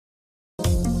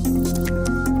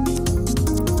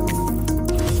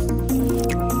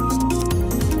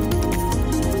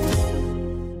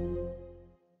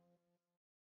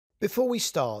Before we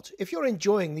start, if you're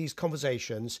enjoying these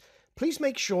conversations, please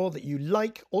make sure that you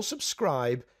like or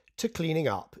subscribe to Cleaning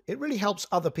Up. It really helps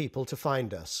other people to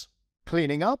find us.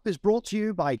 Cleaning Up is brought to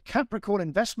you by Capricorn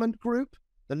Investment Group,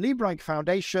 the Liebreich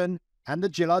Foundation, and the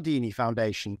Gilardini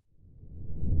Foundation.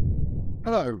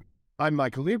 Hello, I'm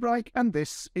Michael Liebreich, and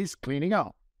this is Cleaning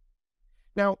Up.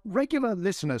 Now, regular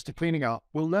listeners to Cleaning Up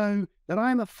will know that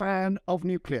I'm a fan of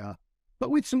nuclear, but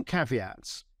with some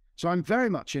caveats. So I'm very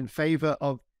much in favour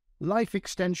of life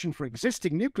extension for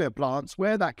existing nuclear plants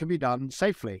where that can be done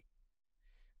safely.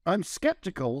 I'm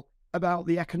sceptical about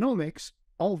the economics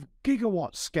of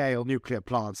gigawatt-scale nuclear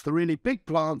plants, the really big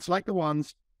plants like the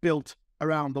ones built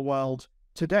around the world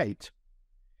to date.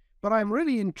 But I'm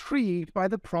really intrigued by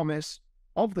the promise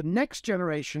of the next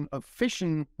generation of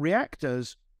fission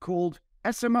reactors called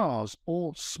SMRs,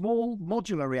 or small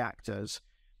modular reactors.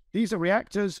 These are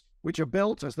reactors which are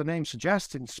built, as the name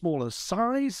suggests, in smaller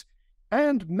size,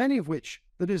 and many of which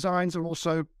the designs are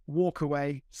also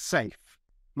walk-away safe.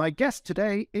 My guest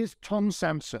today is Tom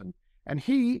Sampson, and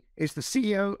he is the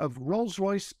CEO of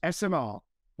Rolls-Royce SMR,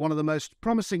 one of the most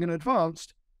promising and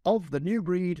advanced of the new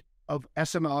breed of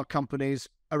SMR companies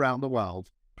around the world.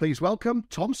 Please welcome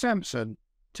Tom Sampson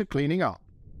to Cleaning Up.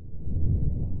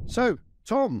 So,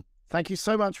 Tom, thank you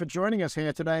so much for joining us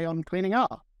here today on Cleaning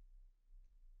Up.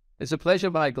 It's a pleasure,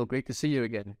 Michael. Great to see you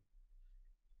again.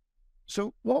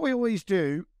 So what we always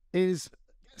do is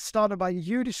get started by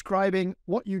you describing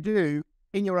what you do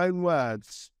in your own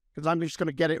words, because I'm just going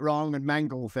to get it wrong and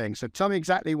mangle things. So tell me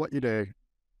exactly what you do.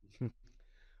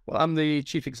 Well, I'm the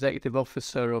Chief Executive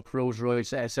Officer of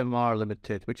Rolls-Royce SMR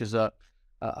Limited, which is a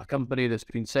company that's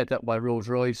been set up by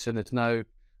Rolls-Royce, and it's now,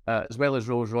 as well as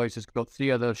Rolls-Royce, it's got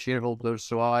 3 other shareholders.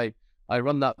 So I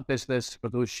run that business for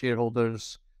those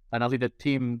shareholders, and I lead a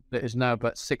team that is now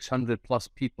about 600 plus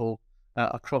people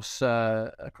across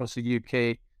the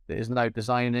UK that is now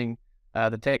designing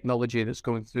the technology that's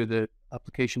going through the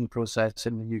application process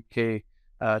in the UK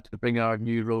to bring our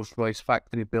new Rolls-Royce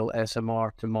factory-built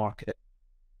SMR to market.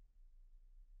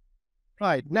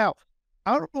 Right. Now,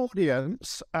 our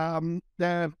audience,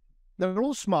 they're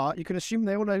all smart. You can assume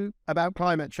they all know about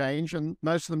climate change, and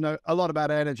most of them know a lot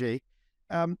about energy.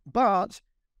 But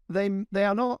they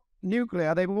are not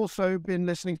nuclear. They've also been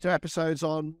listening to episodes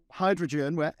on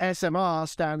hydrogen, where SMR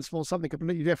stands for something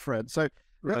completely different. So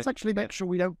let's actually make sure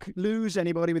we don't lose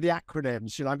anybody with the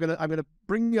acronyms. You know, I'm gonna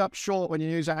bring you up short when you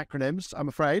use acronyms, I'm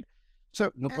afraid.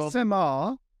 So no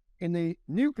SMR in the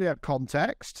nuclear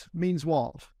context means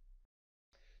what?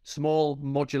 Small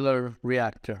modular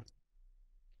reactor.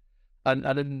 And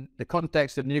in the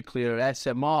context of nuclear,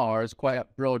 SMR is quite a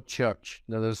broad church.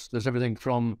 You know, there's everything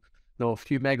from a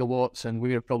few megawatts, and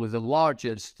we're probably the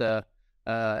largest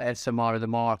SMR in the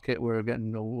market. We're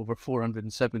getting over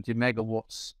 470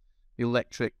 megawatts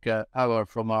electric power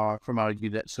from our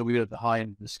unit, so we're at the high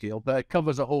end of the scale. But it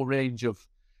covers a whole range of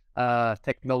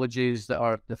technologies that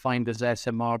are defined as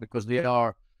SMR because they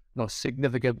are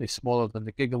significantly smaller than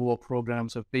the gigawatt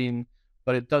programs have been.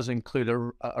 But it does include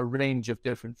a range of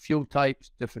different fuel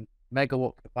types, different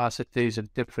megawatt capacities,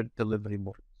 and different delivery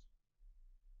models.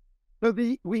 So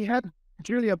we had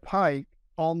Julia Pike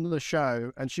on the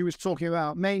show, and she was talking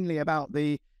mainly about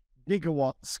the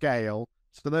gigawatt scale.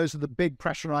 So those are the big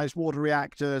pressurized water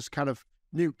reactors, kind of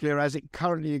nuclear as it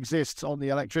currently exists on the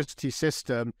electricity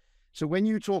system. So when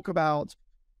you talk about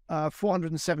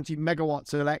 470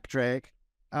 megawatts electric,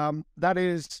 that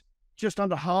is just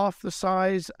under half the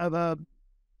size of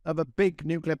a big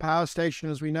nuclear power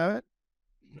station as we know it.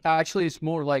 Actually, it's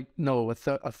more like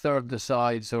a third the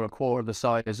size or a quarter the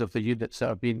size of the units that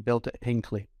are being built at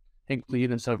Hinkley. Hinkley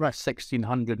units are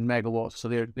 1,600 megawatts, so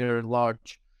they're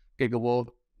large gigawatt.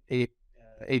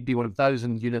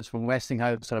 AB1000 units from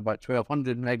Westinghouse are about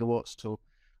 1,200 megawatts. So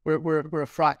we're a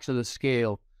fraction of the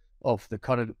scale of the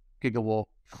current gigawatt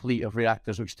fleet of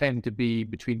reactors, which tend to be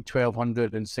between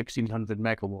 1,200 and 1,600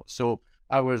 megawatts. So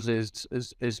ours is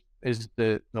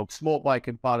the small by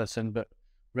comparison, but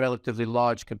relatively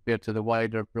large compared to the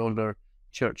wider, broader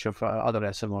church of other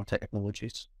SMR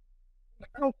technologies.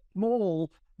 How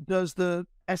small does the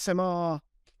SMR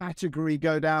category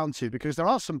go down to? Because there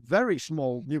are some very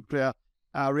small nuclear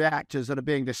reactors that are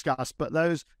being discussed, but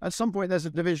those at some point there's a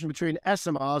division between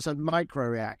SMRs and micro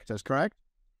reactors, correct?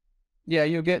 Yeah,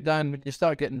 when you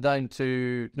start getting down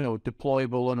to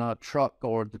deployable on a truck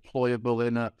or deployable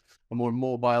in a more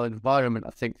mobile environment,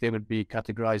 I think they would be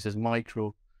categorized as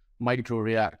micro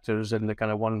reactors in the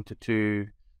kind of 1 to 2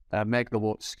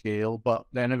 megawatt scale. But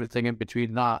then everything in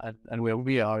between that and where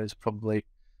we are is probably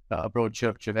a broad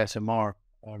church of SMR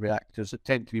reactors that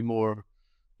tend to be more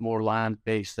more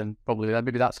land-based, and probably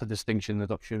maybe that's a distinction in the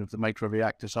doctrine of the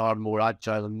microreactors are more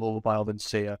agile and mobile than,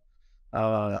 say, an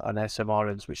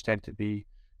SMR is, which tend to be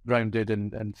grounded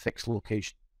and fixed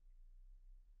location.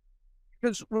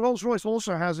 Because Rolls-Royce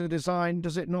also has a design,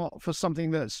 does it not, for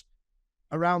something that's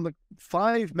around the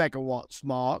 5 megawatts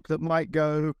mark that might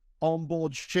go on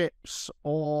board ships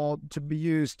or to be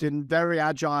used in very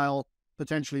agile,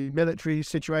 potentially military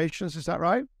situations. Is that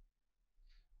right?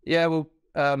 Yeah, well,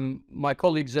 my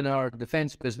colleagues in our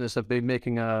defense business have been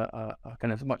making a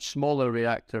kind of much smaller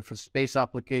reactor for space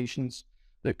applications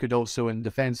that could also, in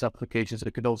defense applications,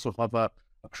 that could also have a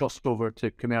crossover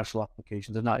to commercial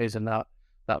applications, and that is in that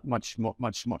much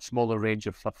smaller range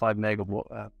of 5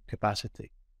 megawatt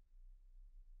capacity.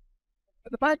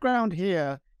 The background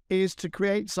here is to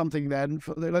create something then,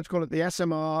 for, let's call it the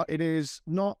SMR. It is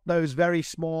not those very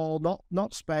small,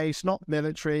 not space, not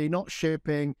military, not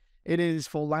shipping. It is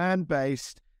for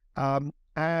land-based,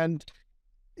 and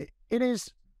it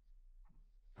is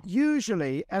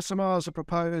usually SMRs are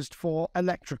proposed for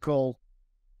electrical,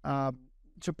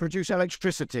 to produce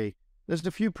electricity. There's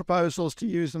a few proposals to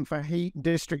use them for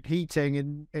district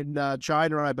heating in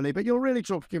China, I believe, but you're really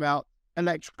talking about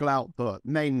electrical output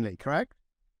mainly, correct?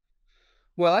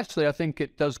 Well, actually, I think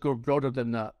it does go broader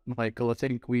than that, Michael. I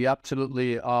think we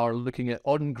absolutely are looking at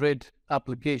on-grid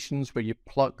applications where you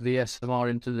plug the SMR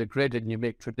into the grid and you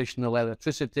make traditional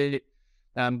electricity.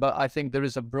 But I think there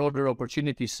is a broader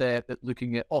opportunity set at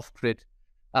looking at off-grid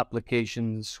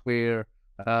applications where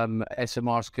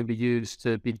SMRs can be used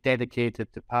to be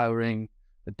dedicated to powering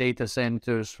the data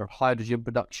centers for hydrogen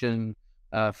production,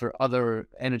 for other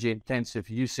energy-intensive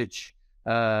usage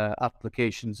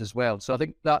applications as well. So I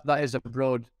think that is a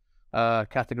broad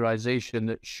categorization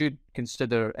that should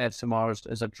consider SMRs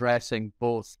as addressing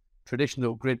both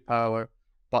traditional grid power,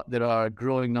 but there are a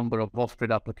growing number of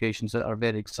off-grid applications that are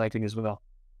very exciting as well.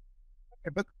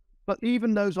 Okay, but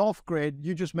even those off-grid,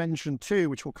 you just mentioned two,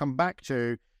 which we'll come back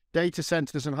to, data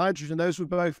centers and hydrogen, those would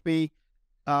both be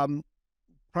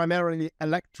primarily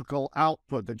electrical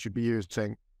output that you'd be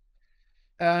using.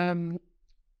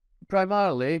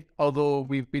 Primarily, although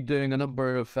we've been doing a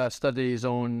number of studies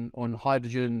on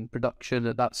hydrogen production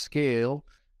at that scale,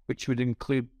 which would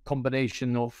include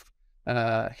combination of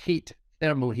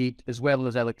thermal heat, as well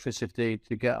as electricity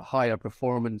to get higher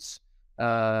performance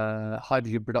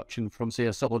hydrogen production from, say,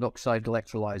 a solid oxide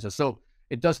electrolyzer. So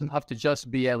it doesn't have to just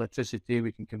be electricity.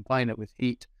 We can combine it with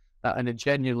heat. And then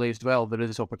genuinely as well, there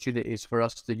is opportunities for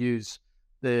us to use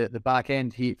the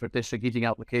back-end heat for district heating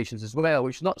applications as well,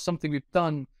 which is not something we've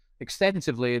done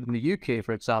extensively in the UK,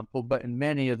 for example, but in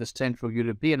many of the Central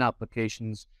European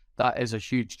applications, that is a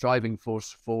huge driving force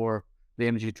for the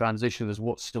energy transition, is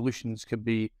what solutions can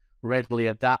be readily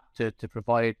adapted to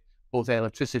provide both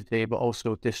electricity but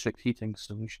also district heating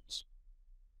solutions.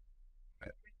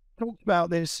 Talked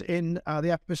about this in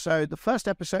the first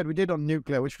episode we did on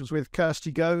nuclear, which was with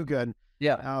Kirsty Gogan.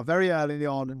 Yeah, very early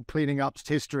on in Cleaning Up's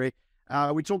history.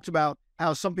 We talked about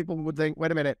how some people would think,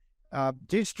 wait a minute,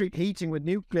 district heating with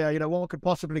nuclear, what could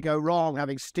possibly go wrong,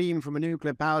 having steam from a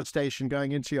nuclear power station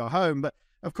going into your home? But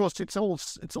of course, it's all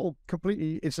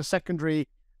completely, it's a secondary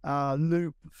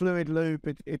fluid loop.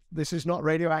 This is not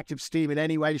radioactive steam in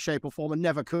any way, shape or form, and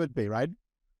never could be, right?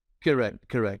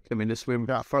 Correct. I mean, this we're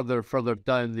further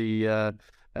down the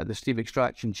steam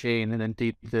extraction chain, and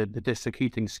indeed the district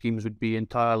heating schemes would be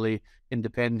entirely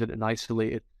independent and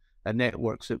isolated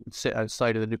networks that would sit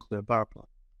outside of the nuclear power plant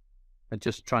and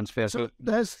just transfer through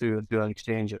an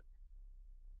exchanger.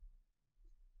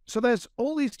 So there's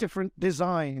all these different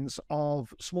designs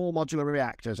of small modular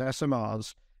reactors,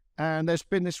 SMRs, and there's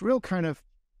been this real kind of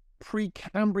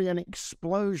Precambrian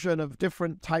explosion of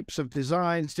different types of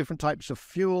designs, different types of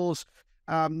fuels.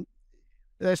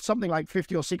 There's something like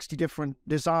 50 or 60 different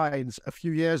designs a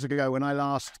few years ago when I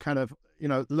last kind of,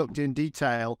 looked in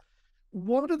detail.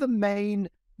 What are the main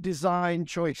design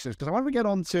choices? Because I want to get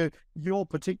on to your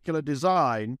particular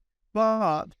design,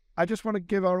 but I just want to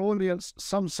give our audience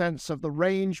some sense of the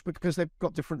range, because they've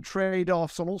got different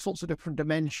trade-offs on all sorts of different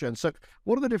dimensions. So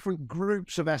what are the different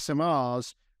groups of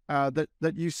SMRs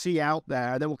that you see out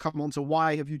there? Then we'll come on to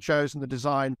why have you chosen the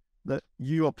design that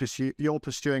you're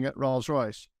pursuing at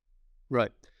Rolls-Royce.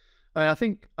 Right. I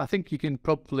think you can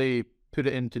probably put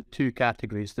it into two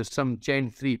categories. There's some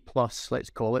Gen 3 Plus, let's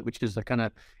call it, which is the kind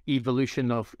of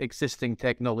evolution of existing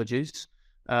technologies.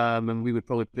 And we would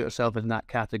probably put ourselves in that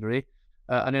category.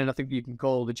 And then I think you can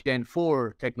call the Gen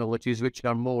 4 technologies, which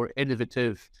are more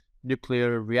innovative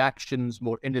nuclear reactions,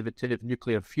 more innovative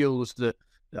nuclear fuels that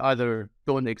either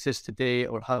don't exist today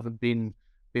or haven't been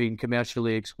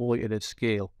commercially exploited at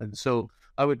scale. And so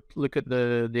I would look at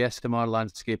the SMR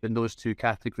landscape in those two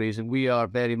categories, and we are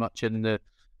very much in the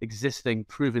existing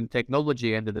proven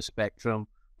technology end of the spectrum,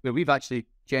 where we've actually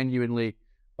genuinely,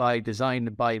 by design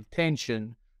and by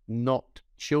intention, not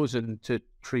chosen to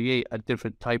create a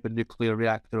different type of nuclear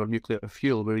reactor or nuclear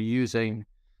fuel. We're using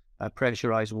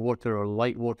pressurized water or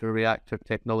light water reactor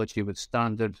technology with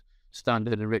standard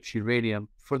enriched uranium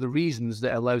for the reasons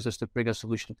that allows us to bring a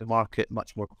solution to market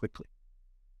much more quickly.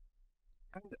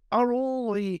 And are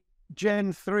all the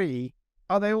Gen 3,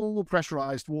 are they all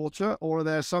pressurized water, or are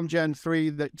there some Gen 3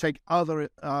 that take other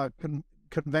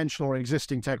conventional or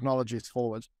existing technologies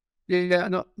forward? Yeah,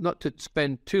 not to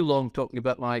spend too long talking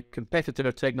about my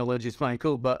competitor technologies,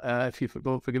 Michael, but if you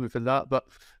don't forgive me for that. But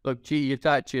look, GE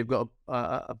Hitachi have got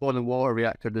a boiling water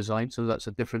reactor design, so that's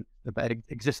a different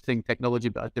existing technology,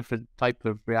 but a different type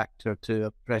of reactor to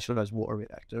a pressurized water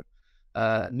reactor.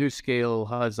 NuScale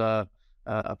has a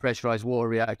pressurized water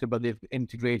reactor, but they've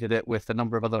integrated it with a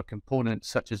number of other components,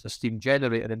 such as the steam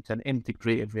generator, into an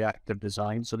integrated reactor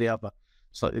design. So they have a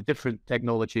slightly different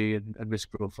technology and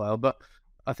risk profile. But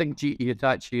I think GE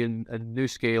Hitachi and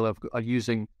NuScale are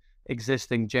using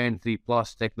existing Gen 3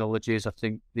 plus technologies. I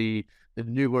think the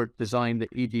newer design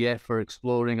that EDF are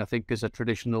exploring, I think, is a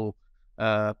traditional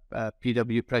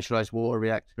PW pressurized water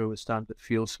reactor with standard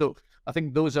fuel. So I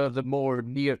think those are the more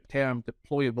near-term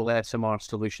deployable SMR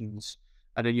solutions.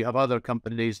 And then you have other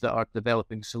companies that are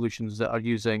developing solutions that are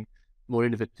using more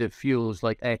innovative fuels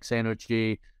like X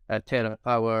Energy,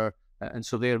 TerraPower, and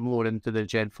so they're more into the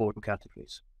Gen 4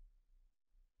 categories.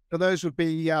 So those would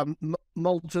be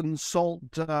molten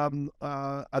salt, and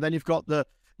then you've got the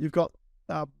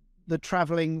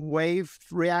traveling wave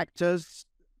reactors,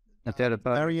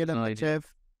 very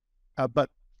innovative. But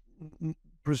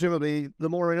presumably, the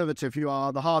more innovative you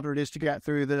are, the harder it is to get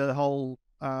through the whole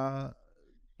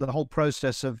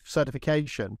process of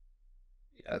certification.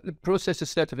 The process of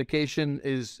certification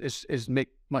is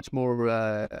much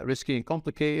more risky and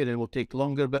complicated, and will take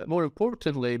longer. But more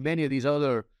importantly, many of these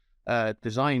other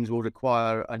designs will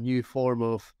require a new form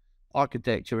of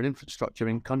architecture and infrastructure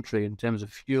in country in terms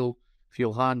of fuel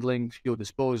handling, fuel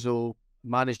disposal,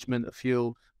 management of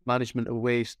fuel, management of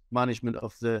waste, management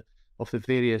of the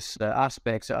various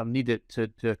aspects that are needed to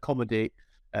accommodate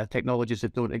technologies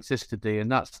that don't exist today. And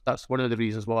that's one of the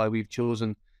reasons why we've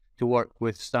chosen to work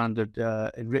with standard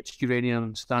enriched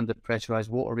uranium, standard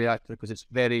pressurized water reactor, because it's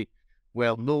very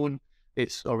well known.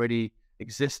 It's already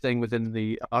existing within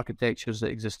the architectures that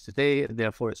exist today, and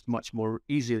therefore it's much more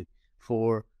easy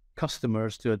for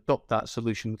customers to adopt that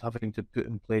solution without having to put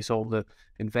in place all the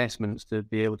investments to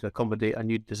be able to accommodate a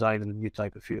new design and a new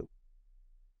type of fuel.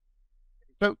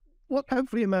 So what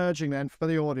hopefully emerging then for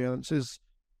the audience is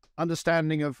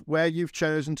understanding of where you've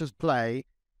chosen to play,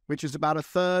 which is about a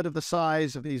third of the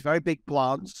size of these very big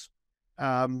plants.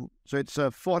 So it's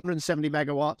 470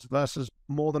 megawatts versus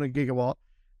more than a gigawatt,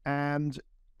 and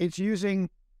it's using,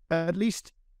 at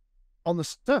least on the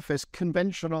surface,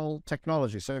 conventional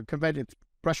technology. So it's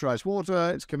pressurized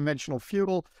water, it's conventional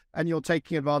fuel, and you're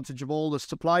taking advantage of all the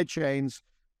supply chains,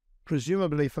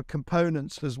 presumably for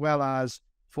components as well as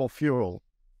for fuel.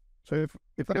 So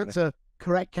if that's a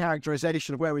correct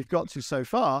characterization of where we've got to so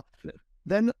far,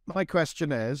 then my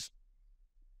question is,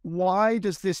 why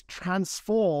does this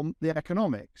transform the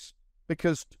economics?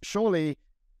 Because surely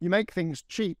you make things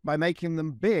cheap by making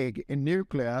them big in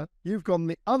nuclear. You've gone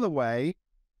the other way.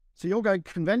 So you're going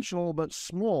conventional but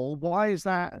small. Why is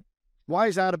that? Why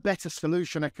is that a better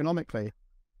solution economically?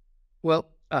 Well,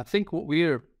 I think what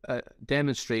we're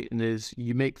demonstrating is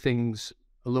you make things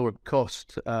a lower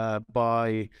cost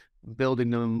by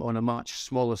building them on a much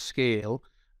smaller scale.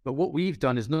 But what we've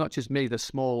done is not just made a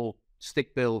small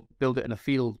stick build it in a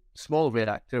field, small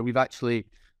reactor. We've actually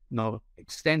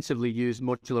extensively use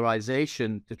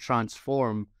modularization to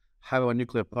transform how a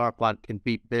nuclear power plant can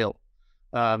be built.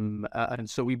 And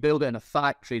so we build it in a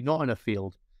factory, not in a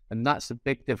field. And that's the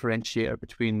big differentiator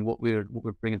between what we're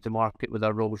bringing to market with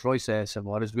our Rolls-Royce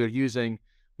SMR, is we're using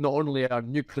not only our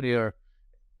nuclear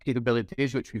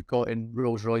capabilities, which we've got in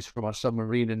Rolls-Royce from our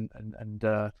submarine and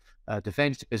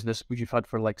defense business, which we've had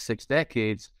for like 6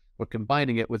 decades. We're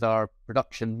combining it with our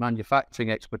production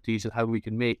manufacturing expertise and how we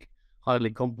can make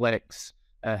highly complex,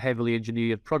 heavily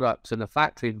engineered products in a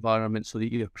factory environment, so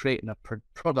that you're creating a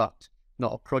product,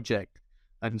 not a project.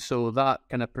 And so that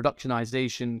kind of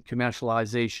productionization,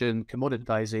 commercialization,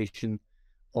 commoditization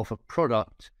of a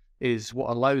product is what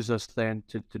allows us then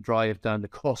to drive down the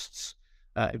costs,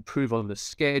 improve on the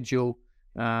schedule,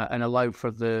 and allow for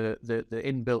the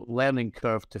inbuilt learning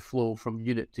curve to flow from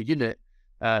unit to unit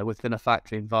within a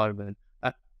factory environment.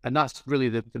 And that's really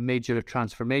the major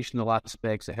transformational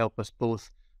aspects that help us both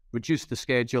reduce the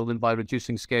schedule, and by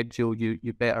reducing schedule,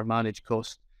 you better manage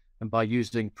cost. And by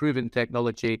using proven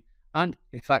technology and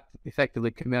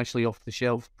effectively commercially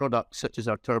off-the-shelf products such as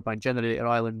our turbine generator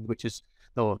island, which is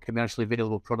a commercially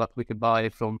available product we can buy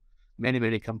from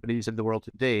many companies in the world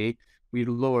today, we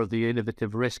lower the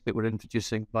innovative risk that we're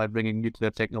introducing by bringing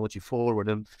nuclear technology forward.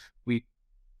 And we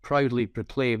proudly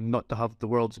proclaim not to have the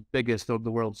world's biggest or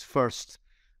the world's first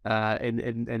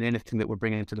in anything that we're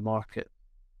bringing into the market.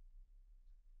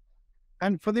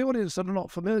 And for the audience that are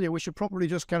not familiar, we should probably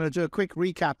just kind of do a quick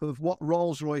recap of what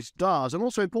Rolls-Royce does, and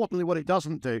also importantly, what it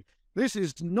doesn't do. This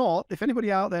is not, if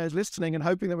anybody out there is listening and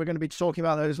hoping that we're going to be talking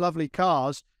about those lovely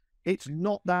cars, it's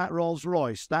not that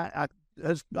Rolls-Royce. That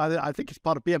I think it's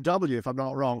part of BMW, if I'm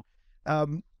not wrong.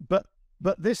 But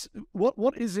this,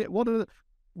 what is it?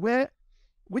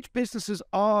 Which businesses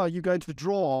are you going to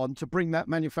draw on to bring that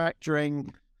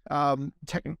manufacturing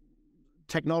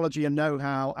technology and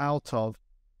know-how out of?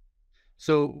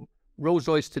 So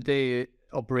Rolls-Royce today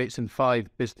operates in 5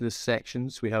 business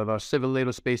sections. We have our civil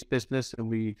aerospace business, and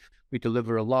we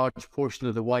deliver a large portion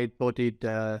of the wide-bodied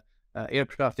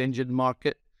aircraft engine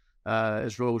market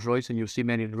as Rolls-Royce, and you'll see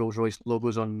many Rolls-Royce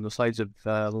logos on the sides of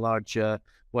large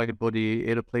wide-body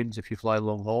airplanes if you fly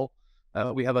long haul.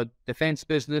 We have a defence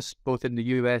business, both in the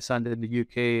US and in the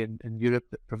UK and Europe,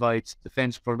 that provides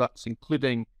defence products,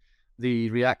 including the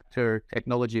reactor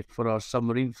technology for our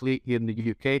submarine fleet here in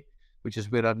the UK, which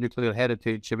is where our nuclear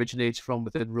heritage originates from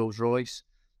within Rolls-Royce.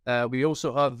 We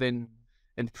also have in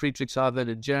Friedrichshafen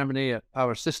in Germany a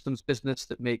power systems business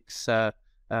that makes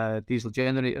diesel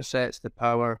generator sets that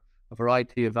power a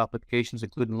variety of applications,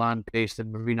 including land-based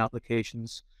and marine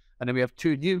applications. And then we have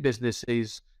 2 new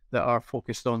businesses that are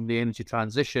focused on the energy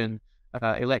transition,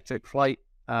 electric flight,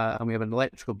 and we have an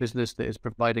electrical business that is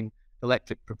providing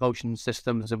electric propulsion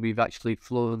systems, and we've actually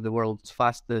flown the world's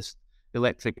fastest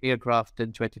electric aircraft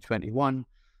in 2021.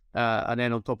 And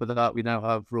then on top of that, we now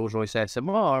have Rolls-Royce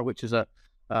SMR, which is a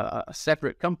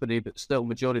separate company, but still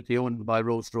majority owned by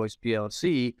Rolls-Royce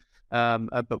PLC.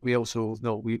 But we also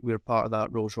know we're part of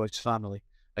that Rolls-Royce family.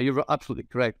 You're absolutely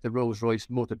correct. The Rolls-Royce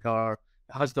motor car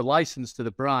has the license to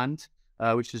the brand,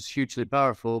 which is hugely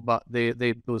powerful, but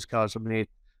those cars are made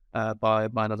by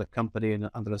another company and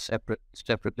under a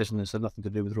separate business, and nothing to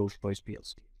do with Rolls-Royce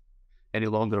PLC any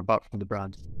longer, apart from the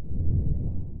brand.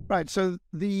 Right. So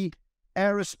the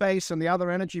aerospace and the other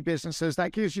energy businesses,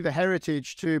 that gives you the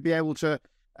heritage to be able to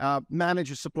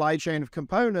manage a supply chain of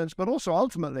components, but also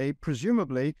ultimately,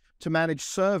 presumably, to manage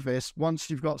service once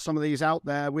you've got some of these out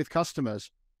there with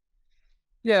customers.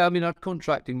 Yeah, I mean, our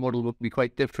contracting model will be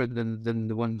quite different than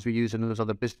the ones we use in those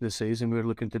other businesses, and we're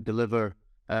looking to deliver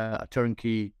a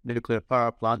turnkey nuclear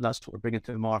power plant. That's what we're bringing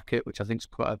to the market, which I think is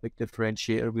quite a big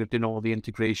differentiator. We're doing all the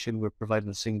integration. We're providing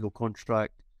a single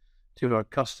contract to our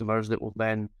customers that will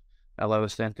then allow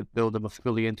us then to build them a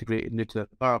fully integrated nuclear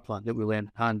power plant that we'll then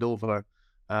hand over,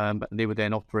 and they would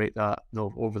then operate that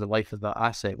over the life of that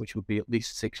asset, which would be at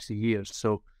least 60 years.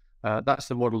 So that's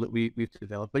the model that we've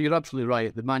developed. But you're absolutely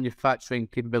right. The manufacturing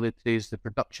capabilities, the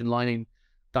production line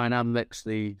dynamics,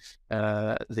 the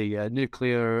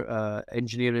nuclear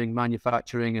engineering,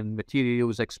 manufacturing, and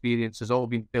materials experience has all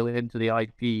been built into the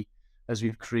IP as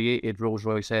we've created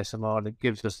Rolls-Royce SMR that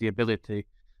gives us the ability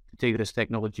to take this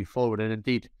technology forward. And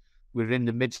indeed, we're in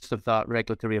the midst of that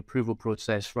regulatory approval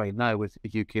process right now with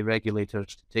the UK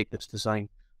regulators to take this design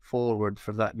forward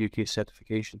for that UK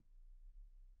certification.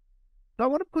 I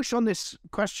want to push on this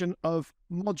question of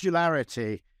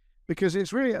modularity, because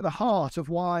it's really at the heart of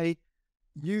why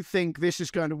you think this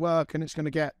is going to work and it's going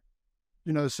to get,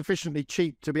 sufficiently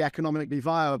cheap to be economically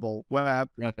viable. Where,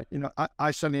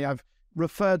 I certainly have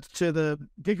referred to the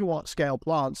gigawatt scale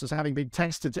plants as having been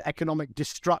tested to economic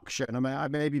destruction. I mean, I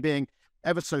may be being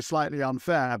ever so slightly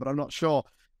unfair, but I'm not sure.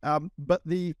 But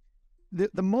the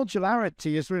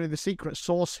modularity is really the secret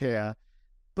sauce here.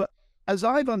 But as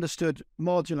I've understood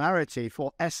modularity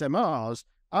for SMRs,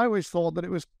 I always thought that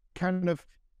it was kind of,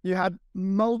 you had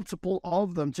multiple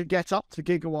of them to get up to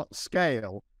gigawatt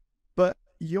scale. But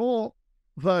your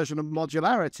version of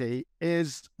modularity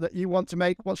is that you want to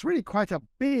make what's really quite a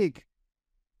big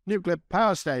nuclear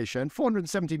power station,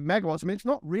 470 megawatts. I mean, it's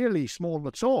not really small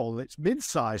at all. It's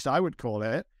mid-sized, I would call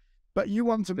it. But you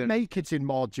want to make it in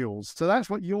modules. So that's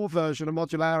what your version of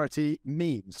modularity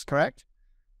means, correct?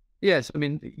 Yes. I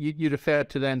mean, you refer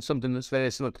to then something that's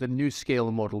very similar to the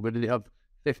NuScale model, where they have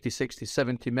 50, 60,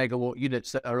 70 megawatt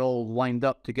units that are all lined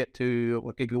up to get to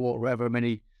a gigawatt, whatever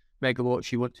many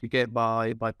megawatts you want to get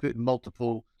by putting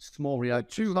multiple small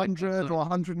reactors. 200 or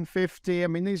 150. I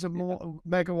mean, these are more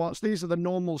megawatts. These are the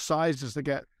normal sizes that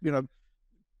get,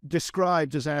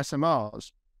 described as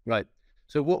SMRs. Right.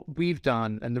 So what we've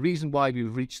done, and the reason why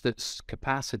we've reached this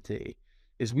capacity,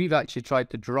 is we've actually tried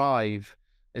to drive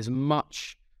as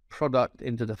much product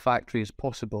into the factory as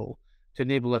possible to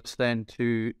enable us then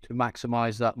to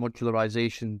maximize that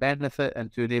modularization benefit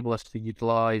and to enable us to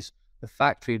utilize the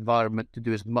factory environment to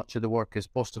do as much of the work as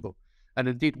possible. And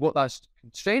indeed, what that's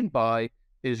constrained by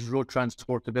is road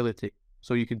transportability.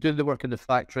 So you can do the work in the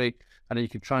factory and then you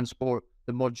can transport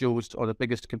the modules or the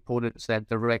biggest components then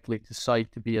directly to site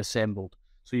to be assembled.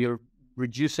 So you're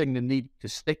reducing the need to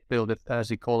stick build, as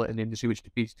they call it in the industry, which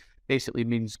basically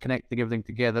means connecting everything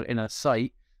together in a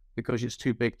site because it's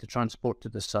too big to transport to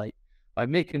the site. By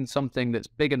making something that's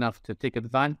big enough to take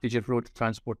advantage of road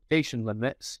transportation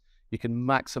limits, you can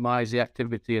maximize the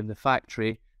activity in the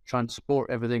factory,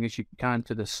 transport everything as you can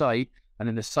to the site, and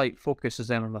then the site focuses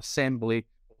then on assembly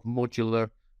of modular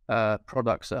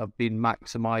products that have been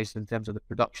maximized in terms of the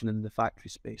production in the factory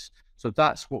space. So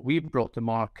that's what we've brought to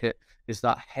market, is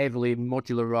that heavily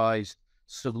modularized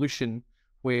solution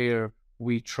where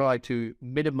we try to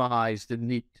minimize the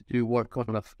need to do work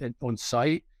on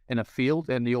site in a field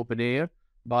in the open air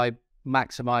by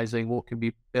maximizing what can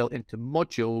be built into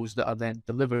modules that are then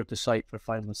delivered to site for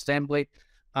final assembly,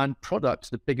 and products,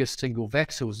 the biggest single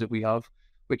vessels that we have,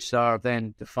 which are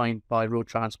then defined by road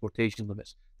transportation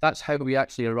limits. That's how we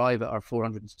actually arrive at our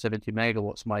 470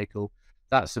 megawatts, Michael.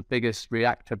 That's the biggest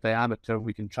reactor diameter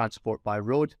we can transport by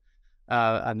road,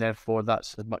 and therefore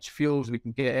that's as much fuel as we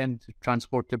can get in to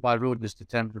transport it by road is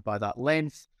determined by that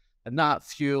length. And that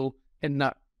fuel in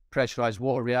that pressurized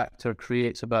water reactor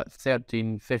creates about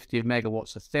 1350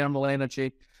 megawatts of thermal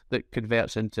energy that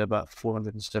converts into about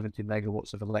 470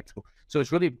 megawatts of electrical. So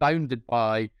it's really bounded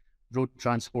by road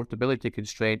transportability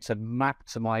constraints and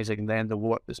maximizing then the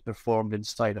work that's performed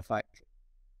inside a factory.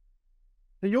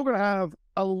 So you're going to have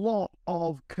a lot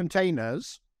of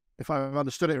containers, if I've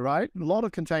understood it right, a lot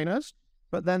of containers,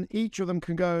 but then each of them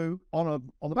can go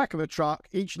on the back of a truck,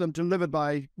 each of them delivered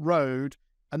by road,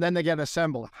 and then they get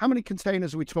assembled. How many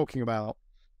containers are we talking about?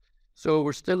 So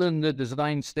we're still in the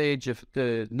design stage of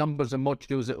the numbers of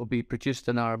modules that will be produced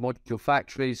in our module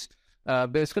factories.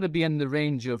 But it's going to be in the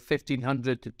range of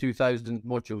 1,500 to 2,000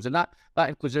 modules. And that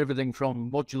includes everything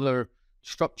from modular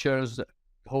structures that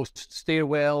host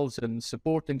stairwells and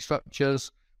supporting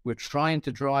structures. We're trying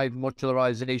to drive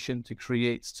modularization to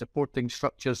create supporting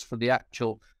structures for the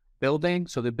actual building.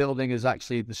 So the building is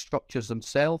actually the structures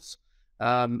themselves.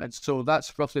 And so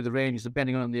that's roughly the range,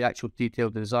 depending on the actual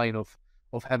detailed design of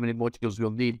how many modules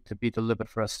we'll need to be delivered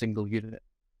for a single unit.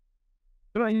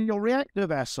 But in your reactor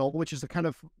vessel, which is the kind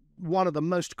of one of the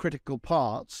most critical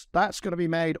parts, that's going to be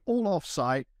made all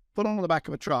off-site, put on the back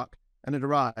of a truck, and it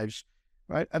arrives,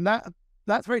 right? And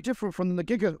that's very different from the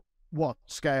gigawatt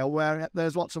scale, where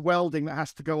there's lots of welding that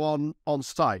has to go on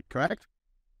site, correct?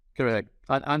 Correct.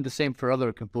 And the same for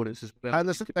other components as well. And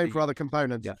the same for other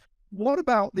components. Yeah. What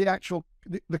about the actual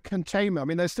the containment? I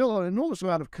mean, there's still an enormous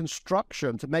amount of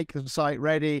construction to make the site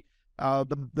ready.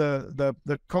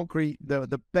 The concrete,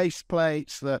 the base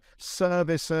plates, the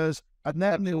services, and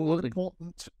then the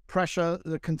important pressure,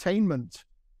 the containment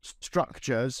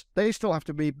structures, they still have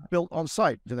to be built on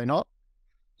site, do they not?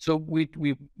 So we're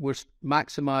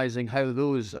maximizing how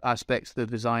those aspects of the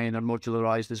design are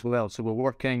modularized as well. So we're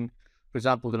working, for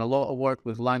example, doing a lot of work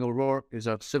with Lang O'Rourke, who's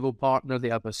our civil partner. They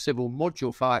have a civil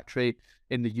module factory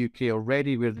in the UK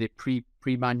already where they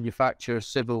pre-manufacture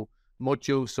civil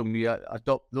modules. So we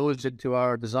adopt those into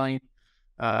our design.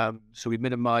 So we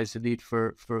minimize the need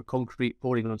for concrete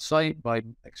pouring on site by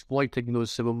exploiting those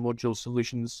civil module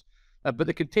solutions. But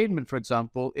the containment, for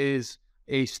example, is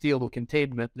a steel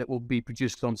containment that will be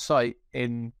produced on site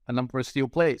in a number of steel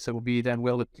plates that will be then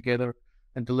welded together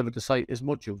and delivered to site as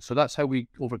modules. So that's how we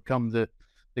overcome the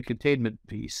containment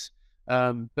piece.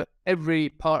 But every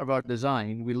part of our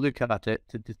design, we look at it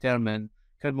to determine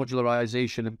can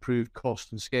modularization improve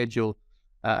cost and schedule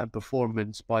and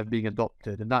performance by being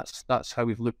adopted. And that's how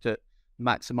we've looked at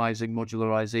maximizing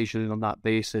modularization on that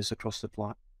basis across the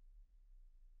plant.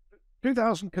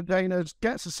 2,000 containers,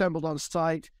 gets assembled on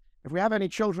site. If we have any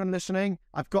children listening,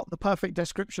 I've got the perfect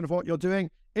description of what you're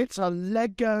doing. It's a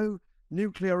Lego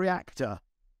nuclear reactor.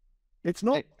 It's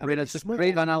not. I mean, it's a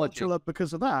great analogy. Modular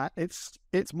because of that. It's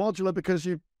modular because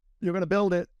you're going to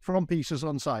build it from pieces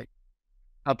on site.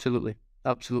 Absolutely.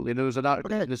 Absolutely. There was an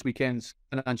article this weekend's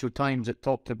Financial Times that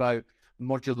talked about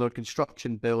modular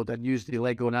construction build and used the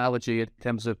Lego analogy in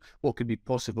terms of what could be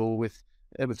possible with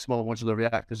small modular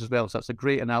reactors as well. So that's a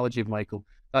great analogy, Michael.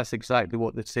 That's exactly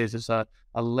what this is. It's a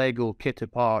Lego kit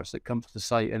of parts that comes to the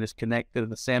site and is connected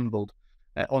and assembled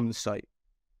on the site.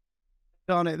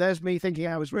 Darn it, there's me thinking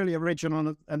I was really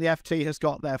original and the FT has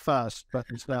got there first.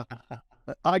 But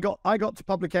I got to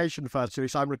publication first,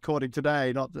 so I'm recording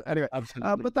today. Not anyway.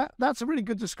 Absolutely. But that's a really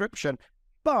good description.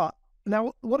 But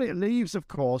now, what it leaves, of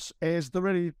course, is the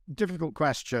really difficult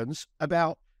questions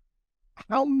about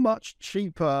how much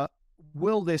cheaper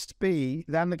will this be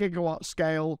than the gigawatt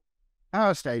scale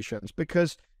power stations?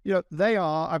 Because they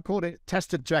are, I've called it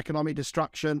tested to economic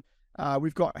destruction.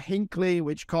 We've got Hinkley,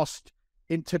 which cost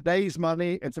in today's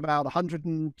money, it's about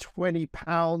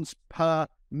 £120 per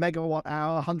megawatt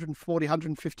hour, $140,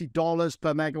 $150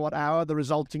 per megawatt hour, the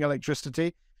resulting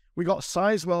electricity. We got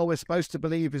Sizewell, we're supposed to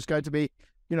believe is going to be,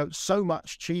 so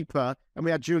much cheaper. And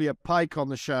we had Julia Pike on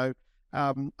the show.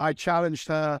 I challenged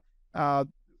her.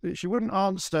 She wouldn't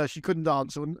answer. She couldn't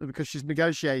answer because she's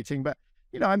negotiating. But,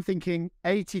 I'm thinking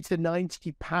 80 to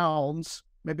 90 pounds,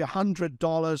 maybe $100,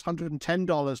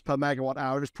 $110 per megawatt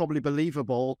hour is probably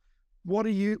believable.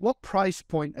 What price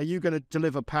point are you going to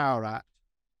deliver power at?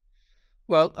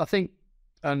 Well, I think,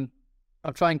 and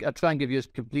I'll try and give you as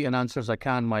complete an answer as I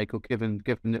can, Michael, given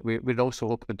that we're also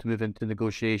hoping to move into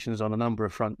negotiations on a number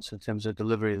of fronts in terms of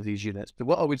delivery of these units. But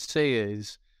what I would say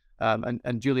is,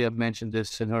 and Julia mentioned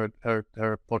this in her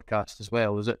podcast as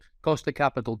well, is that cost of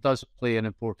capital does play an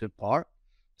important part.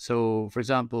 So, for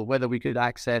example, whether we could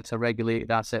access a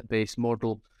regulated asset-based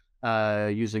model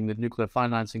using the nuclear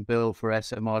financing bill for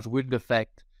SMRs would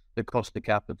affect the cost of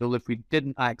capital. If we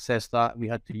didn't access that, we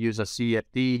had to use a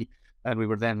CFD, and we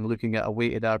were then looking at a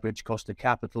weighted average cost of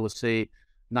capital of, say,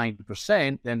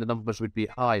 9%, then the numbers would be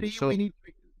higher. So we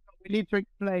need to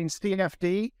explain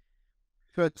CFD.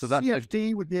 So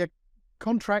CFD would be a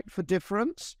contract for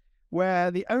difference,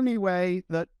 where the only way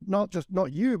that not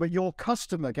you, but your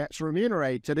customer gets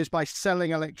remunerated is by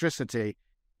selling electricity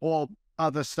or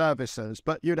other services,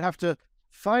 but you'd have to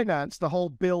finance the whole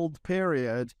build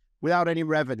period without any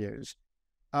revenues.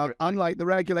 Unlike the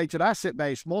regulated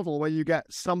asset-based model, where you get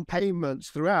some payments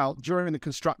throughout during the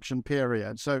construction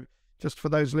period. So just for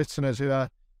those listeners who are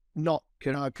not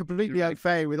completely au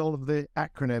fait with all of the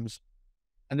acronyms.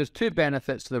 And there's two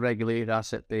benefits to the regulated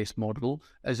asset-based model.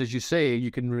 As you say,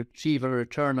 you can achieve a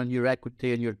return on your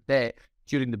equity and your debt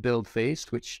during the build phase,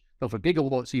 which, well, for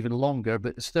gigawatts, even longer,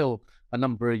 but it's still a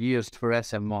number of years for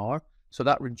SMR. So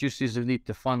that reduces the need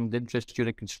to fund interest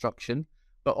during construction.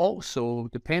 But also,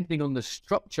 depending on the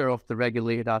structure of the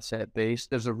regulated asset base,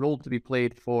 there's a role to be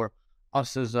played for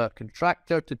us as a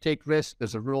contractor to take risk,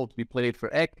 there's a role to be played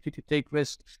for equity to take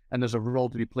risk, and there's a role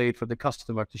to be played for the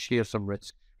customer to share some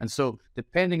risk. And so,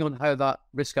 depending on how that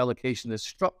risk allocation is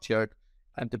structured,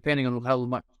 and depending on how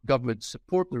much government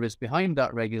support there is behind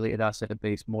that regulated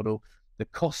asset-based model, the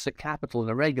costs of capital in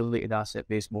a regulated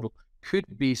asset-based model could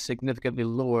be significantly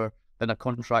lower than a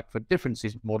contract for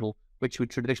differences model, which would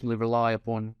traditionally rely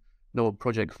upon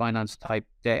project finance type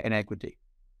debt and equity.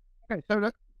 Okay,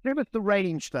 so give us the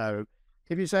range though.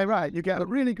 If you say, right, you get a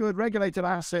really good regulated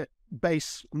asset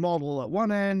base model at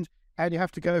one end, and you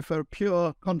have to go for a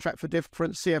pure contract for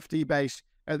difference CFD base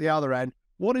at the other end,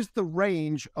 what is the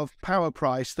range of power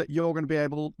price that you're going to be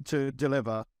able to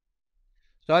deliver?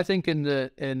 So I think in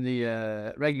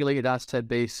the regulated asset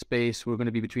base space, we're going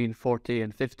to be between 40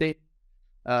 and 50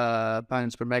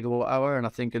 pounds per megawatt hour, and I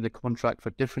think in the contract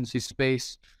for differences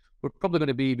space, we're probably going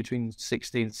to be between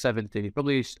 60 and 70,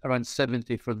 probably around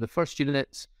 70 for the first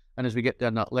units, and as we get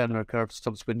down that learner curve,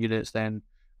 subsequent units then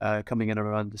coming in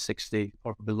around the 60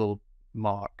 or below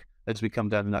mark as we come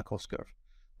down in that cost curve.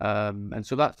 And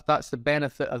so that's the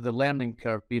benefit of the learning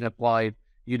curve being applied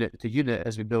unit to unit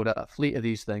as we build out a fleet of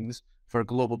these things for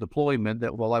global deployment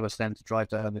that will allow us then to drive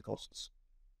down the costs.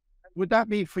 Would that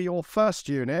be for your first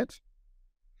unit?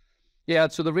 Yeah,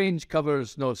 so the range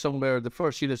covers somewhere, the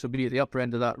first units would be at the upper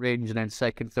end of that range, and then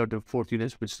second, third, and fourth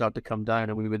units would start to come down,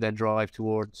 and we would then drive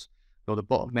towards the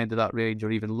bottom end of that range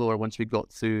or even lower once we got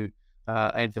through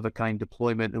end of a kind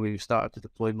deployment and we started to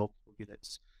deploy multiple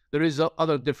units. There is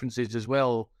other differences as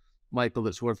well, Michael,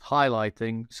 that's worth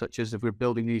highlighting, such as if we're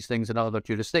building these things in other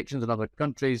jurisdictions, in other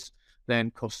countries,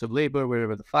 then cost of labor,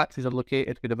 wherever the factories are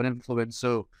located, could have an influence.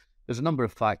 So there's a number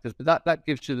of factors, but that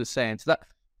gives you the sense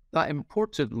that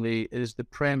importantly is the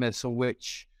premise on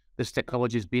which this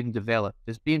technology is being developed.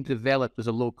 It's being developed as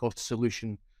a low-cost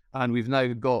solution, and we've now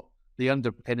got the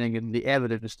underpinning and the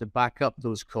evidence to back up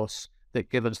those costs that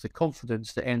give us the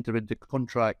confidence to enter into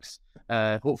contracts,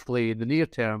 hopefully in the near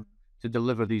term, to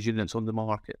deliver these units on the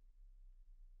market.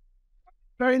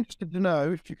 Very interested to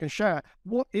know if you can share,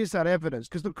 what is that evidence?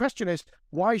 Because the question is,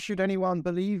 why should anyone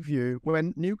believe you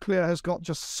when nuclear has got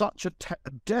just such a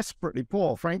desperately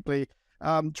poor, frankly,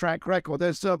 track record?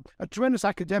 There's a tremendous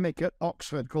academic at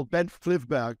Oxford called Ben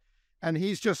Flivberg, and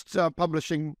he's just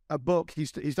publishing a book.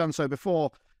 He's done so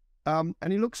before, and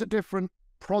he looks at different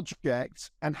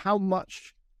projects and how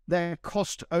much their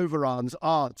cost overruns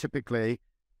are typically.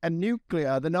 And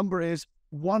nuclear, the number is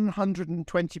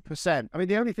 120%. I mean,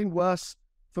 the only thing worse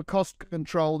for cost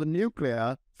control than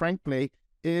nuclear, frankly,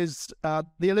 is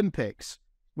the Olympics,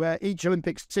 where each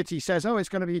Olympic city says, oh, it's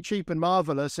going to be cheap and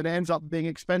marvelous, and it ends up being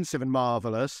expensive and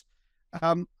marvelous.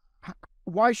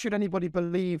 Why should anybody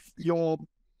believe your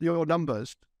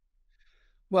numbers?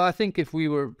 Well, I think if we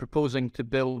were proposing to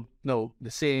build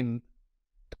the same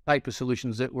type of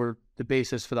solutions that were the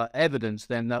basis for that evidence,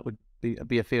 then that would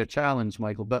be a fair challenge,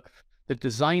 Michael. But the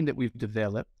design that we've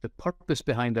developed, the purpose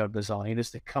behind our design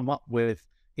is to come up with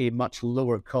a much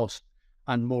lower cost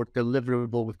and more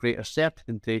deliverable with greater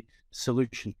certainty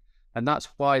solution. And that's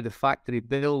why the factory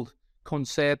build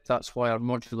concept, that's why our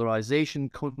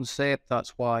modularization concept,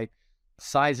 that's why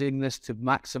sizing this to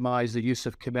maximize the use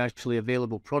of commercially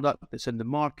available product that's in the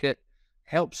market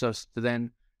helps us to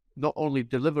then not only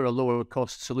deliver a lower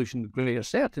cost solution with greater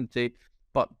certainty,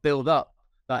 but build up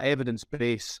that evidence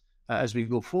base as we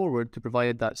go forward to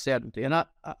provide that certainty. And I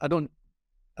don't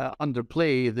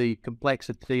underplay the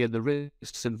complexity and the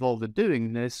risks involved in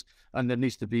doing this, and there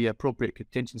needs to be appropriate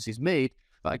contingencies made.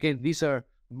 But again, these are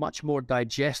much more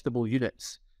digestible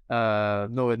units, in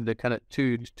the kind of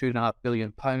 £2.5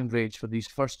 billion range for these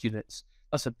first units.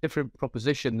 That's a different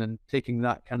proposition than taking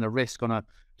that kind of risk on a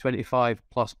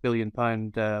 £25+ billion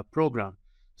program.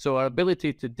 So our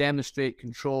ability to demonstrate,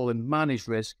 control, and manage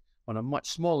risk on a much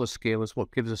smaller scale is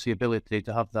what gives us the ability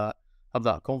to have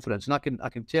that confidence. And I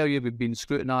can tell you, we've been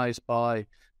scrutinised by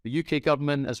the UK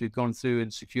government as we've gone through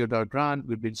and secured our grant.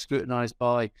 We've been scrutinised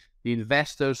by the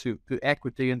investors who put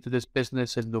equity into this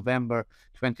business in November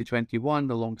 2021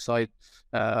 alongside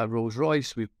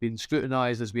Rolls-Royce. We've been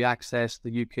scrutinised as we access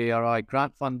the UKRI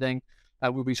grant funding.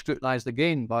 We'll be scrutinised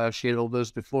again by our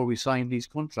shareholders before we sign these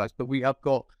contracts. But we have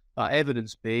got that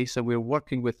evidence base, and we're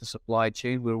working with the supply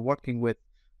chain. We're working with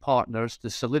partners to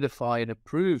solidify and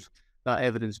improve that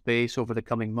evidence base over the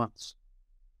coming months.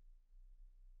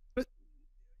 But,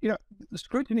 the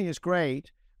scrutiny is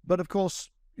great, but of course,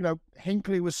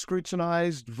 Hinkley was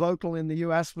scrutinized, Vogtle in the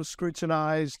US was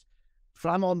scrutinized,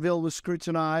 Flamanville was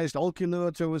scrutinized,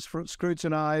 Olkiluoto was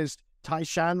scrutinized,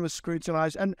 Taishan was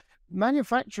scrutinized, and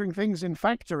manufacturing things in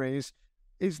factories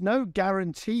is no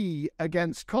guarantee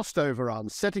against cost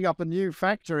overruns. Setting up a new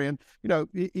factory, and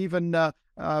even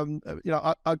our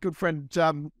good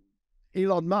friend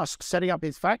Elon Musk setting up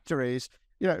his factories,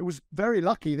 it was very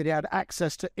lucky that he had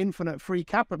access to infinite free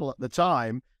capital at the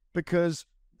time, because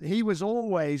he was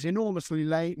always enormously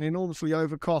late and enormously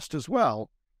over cost as well.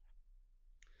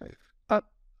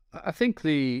 I think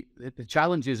the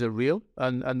challenges are real,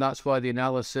 and that's why the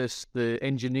analysis, the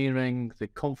engineering, the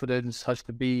confidence has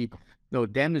to be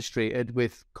demonstrated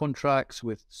with contracts,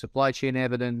 with supply chain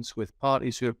evidence, with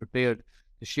parties who are prepared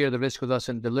to share the risk with us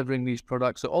in delivering these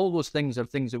products. So all those things are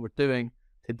things that we're doing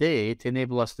today to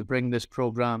enable us to bring this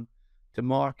program to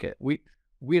market.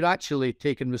 We're actually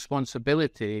taking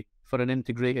responsibility for an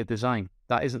integrated design.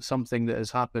 That isn't something that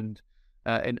has happened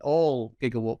in all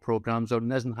gigawatt programs, or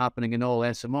isn't happening in all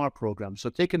SMR programs. So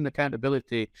taking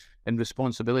accountability and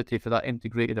responsibility for that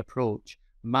integrated approach,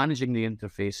 managing the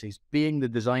interfaces, being the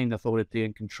design authority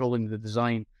and controlling the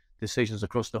design decisions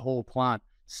across the whole plant,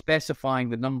 specifying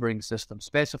the numbering system,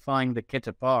 specifying the kit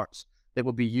of parts that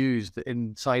will be used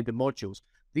inside the modules.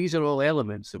 These are all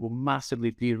elements that will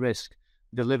massively de-risk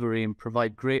delivery and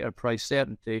provide greater price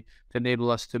certainty to enable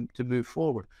us to move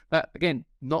forward. But again,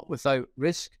 not without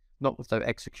risk, not without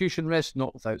execution risk,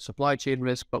 not without supply chain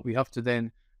risk, but we have to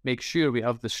then make sure we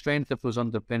have the strength of those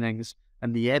underpinnings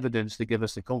and the evidence to give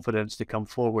us the confidence to come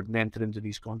forward and enter into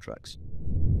these contracts.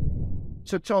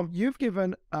 So Tom, you've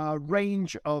given a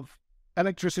range of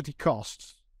electricity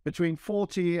costs between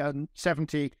 40 and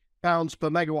 70 pounds per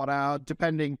megawatt hour,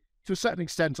 depending to a certain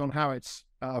extent on how it's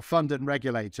funded and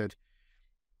regulated.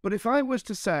 But if I was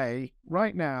to say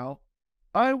right now,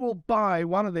 I will buy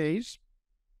one of these,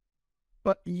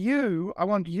 but I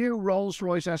want you,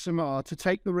 Rolls-Royce SMR, to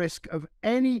take the risk of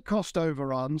any cost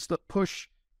overruns that push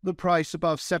the price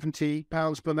above 70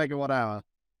 pounds per megawatt hour.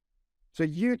 So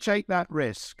you take that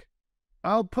risk.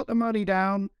 I'll put the money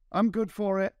down. I'm good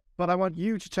for it, but I want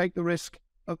you to take the risk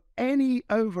of any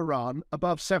overrun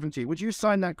above 70. Would you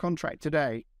sign that contract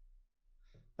today?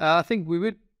 I think we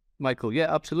would, Michael.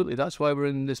 Yeah, absolutely. That's why we're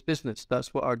in this business.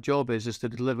 That's what our job is to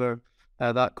deliver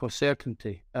that cost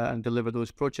certainty and deliver those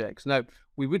projects. Now,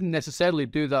 we wouldn't necessarily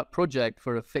do that project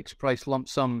for a fixed price lump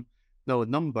sum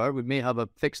number. We may have a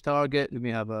fixed target, we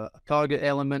may have a target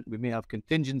element, we may have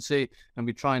contingency, and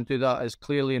we try and do that as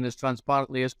clearly and as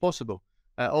transparently as possible,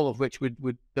 all of which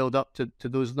would build up to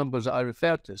those numbers that I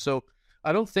referred to. So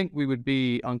I don't think we would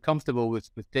be uncomfortable with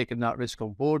taking that risk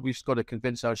on board. We've just got to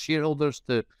convince our shareholders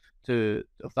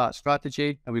of that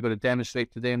strategy, and we've got to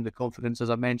demonstrate to them the confidence, as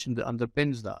I mentioned, that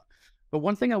underpins that. But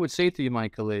one thing I would say to you,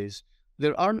 Michael, is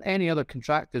there aren't any other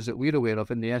contractors that we're aware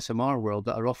of in the SMR world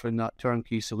that are offering that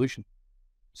turnkey solution.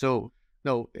 So,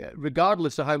 no,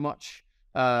 regardless of how much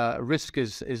risk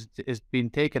is being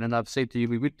taken, and I've said to you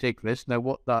we would take risk. Now,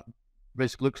 what that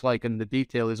risk looks like in the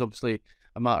detail is obviously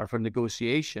a matter for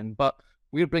negotiation, but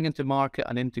we're bringing to market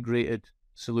an integrated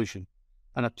solution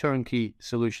and a turnkey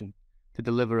solution to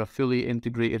deliver a fully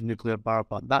integrated nuclear power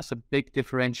plant. That's a big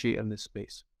differentiator in this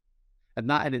space. And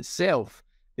that in itself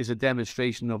is a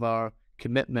demonstration of our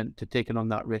commitment to taking on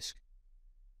that risk.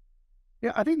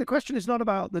 Yeah, I think the question is not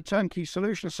about the turnkey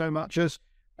solution so much as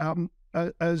the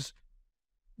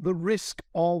risk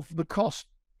of the cost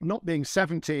not being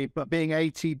 70, but being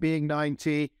 80, being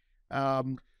 90,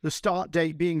 the start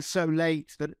date being so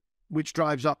late which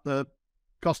drives up the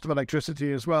cost of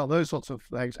electricity as well, those sorts of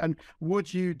things. And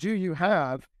do you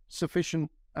have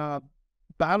sufficient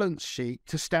balance sheet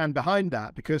to stand behind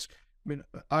that? Because, I mean,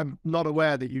 I'm not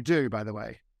aware that you do, by the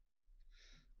way.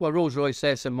 Well, Rolls-Royce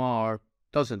SMR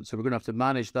doesn't, so we're going to have to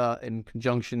manage that in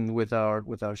conjunction with our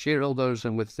shareholders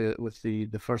and with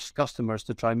the first customers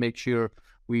to try and make sure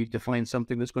we define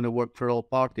something that's going to work for all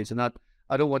parties. And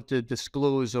I don't want to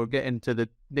disclose or get into the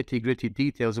nitty-gritty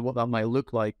details of what that might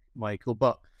look like, Michael,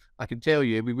 but I can tell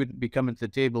you we wouldn't be coming to the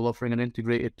table offering an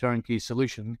integrated turnkey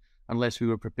solution unless we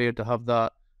were prepared to have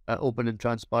that open and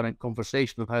transparent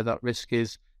conversation of how that risk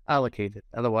is allocated.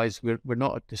 Otherwise, we're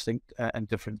not a distinct and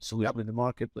different solution in the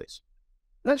marketplace.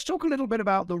 Let's talk a little bit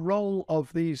about the role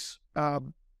of these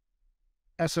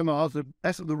SMRs,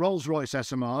 the Rolls-Royce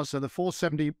SMRs, so the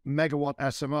 470 megawatt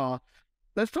SMR.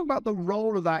 Let's talk about the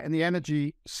role of that in the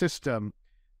energy system,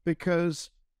 because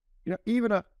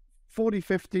even at 40,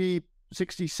 50,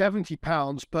 60, 70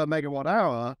 pounds per megawatt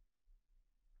hour,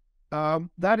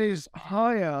 that is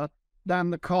higher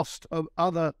than the cost of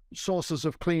other sources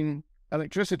of clean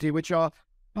electricity, which are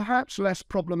perhaps less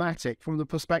problematic from the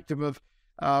perspective of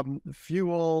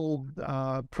fuel,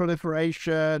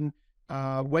 proliferation,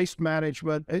 waste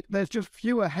management. There's just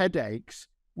fewer headaches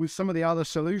with some of the other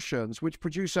solutions which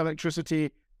produce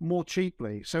electricity more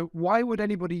cheaply. So why would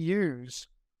anybody use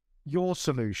your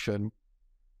solution?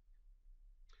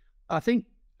 I think,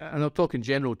 and I'll talk in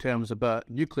general terms about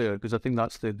nuclear, because I think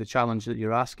that's the challenge that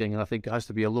you're asking, and I think it has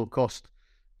to be a low-cost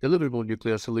deliverable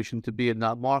nuclear solution to be in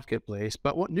that marketplace.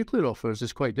 But what nuclear offers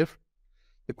is quite different.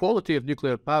 The quality of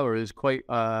nuclear power is quite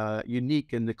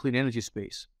unique in the clean energy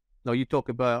space. Now, you talk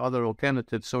about other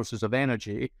alternative sources of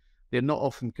energy. They're not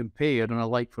often compared on a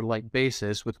like-for-like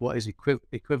basis with what is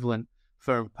equivalent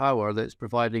firm power that's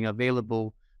providing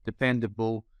available,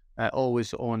 dependable,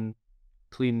 always-on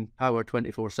clean power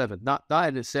 24/7. That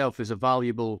in itself is a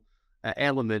valuable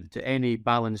element to any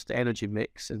balanced energy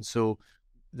mix. And so,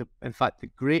 in fact, the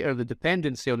greater the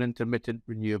dependency on intermittent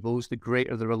renewables, the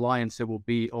greater the reliance there will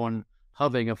be on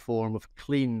having a form of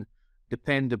clean,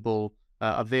 dependable,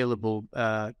 available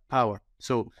power.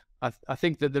 So I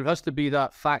think that there has to be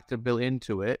that factor built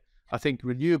into it. I think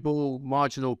renewable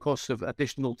marginal costs of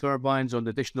additional turbines on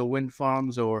additional wind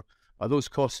farms or those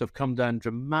costs have come down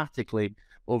dramatically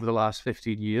over the last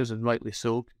 15 years, and rightly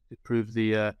so, to prove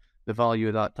the value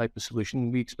of that type of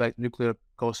solution. We expect nuclear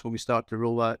costs, when we start to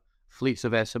roll out fleets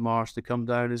of SMRs, to come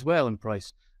down as well in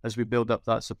price as we build up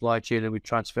that supply chain and we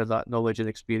transfer that knowledge and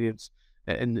experience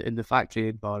in the factory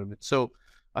environment. So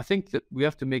I think that we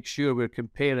have to make sure we're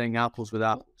comparing apples with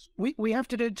apples. We have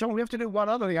to do, Tom, we have to do one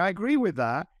other thing. I agree with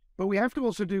that, but we have to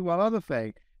also do one other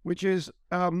thing, which is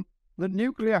the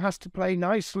nuclear has to play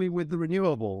nicely with the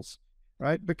renewables,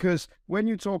 right? Because when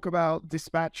you talk about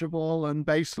dispatchable and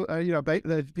base,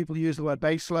 people use the word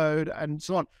baseload and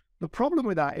so on. The problem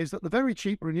with that is that the very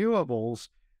cheap renewables,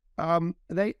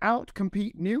 they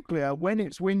outcompete nuclear when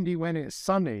it's windy, when it's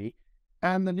sunny,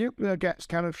 and the nuclear gets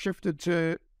kind of shifted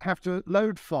to have to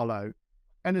load follow.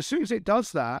 And as soon as it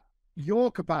does that,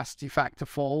 your capacity factor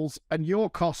falls and your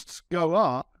costs go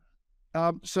up.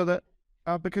 So that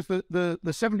because the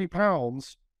 70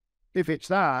 pounds, if it's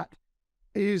that,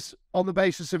 is on the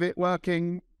basis of it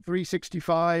working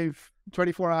 365,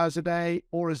 24 hours a day,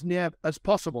 or as near as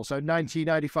possible. So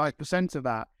 95% of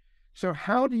that. So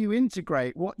how do you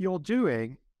integrate what you're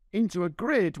doing into a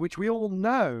grid, which we all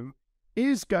know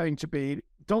is going to be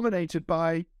dominated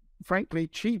by, frankly,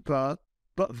 cheaper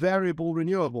but variable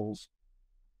renewables?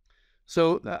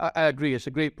 So I agree. It's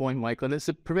a great point, Michael. And it's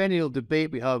a perennial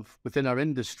debate we have within our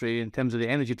industry in terms of the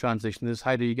energy transition, is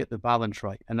how do you get the balance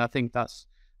right? And I think that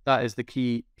is the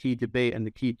key debate and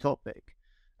the key topic.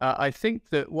 I think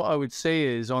that what I would say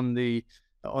is on the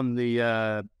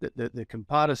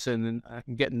comparison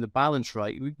and getting the balance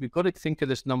right, we've got to think of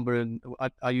this number, and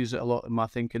I use it a lot in my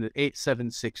thinking, at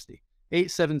 8760.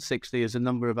 8760 is the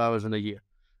number of hours in a year.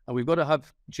 And we've got to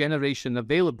have generation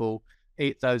available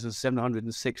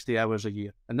 8,760 hours a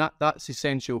year. And that's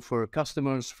essential for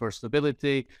customers, for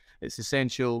stability. It's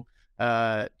essential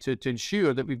to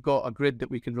ensure that we've got a grid that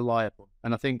we can rely upon.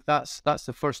 And I think that's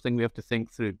the first thing we have to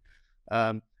think through.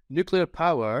 Nuclear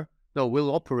power, though,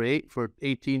 will operate for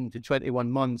 18 to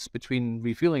 21 months between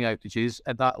refueling outages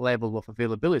at that level of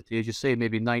availability, as you say,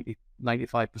 maybe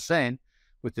 95%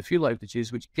 with the fuel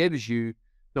outages, which gives you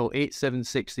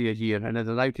 8,760 a year, and at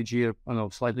an outage year,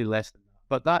 slightly less than that.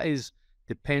 But that is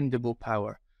dependable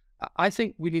power. I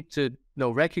think we need to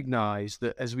recognize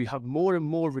that as we have more and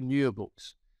more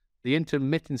renewables, the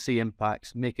intermittency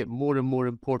impacts make it more and more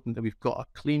important that we've got a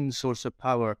clean source of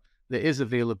power that is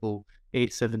available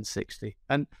 8,760.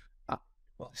 And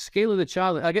scale of the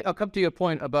challenge, I'll come to your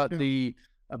point about the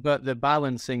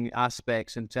balancing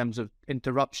aspects in terms of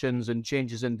interruptions and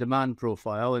changes in demand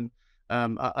profile. And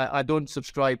I don't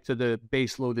subscribe to the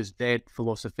base load is dead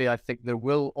philosophy. I think there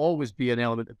will always be an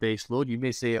element of base load. You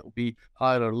may say it will be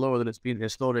higher or lower than it's been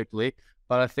historically,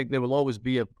 but I think there will always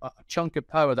be a chunk of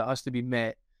power that has to be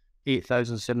met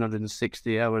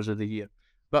 8,760 hours of the year.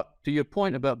 But to your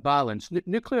point about balance,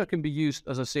 nuclear can be used,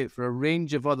 as I say, for a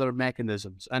range of other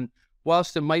mechanisms. And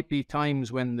whilst there might be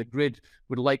times when the grid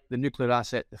would like the nuclear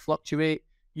asset to fluctuate,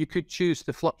 you could choose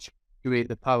to fluctuate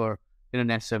the power in an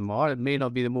SMR. It may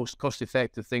not be the most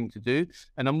cost-effective thing to do.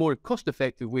 And a more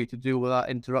cost-effective way to deal with that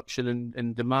interruption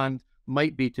in demand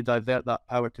might be to divert that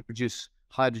power to produce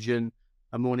hydrogen,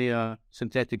 ammonia,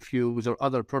 synthetic fuels, or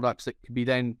other products that could be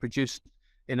then produced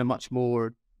in a much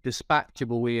more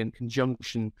dispatchable way in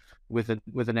conjunction with an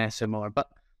SMR. But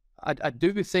I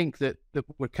do think that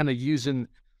we're kind of using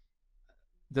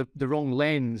the wrong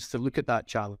lens to look at that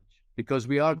challenge, because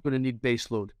we are going to need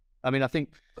baseload. I mean, I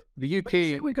think the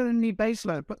UK... We're going to need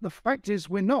baseload, but the fact is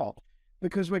we're not,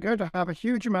 because we're going to have a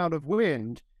huge amount of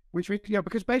wind, which we,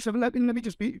 because baseload, let me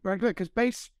just be very clear, because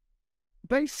base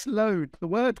load, the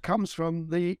word comes from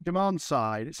the demand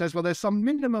side. It says, well, there's some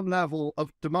minimum level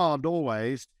of demand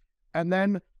always, and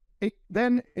then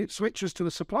it switches to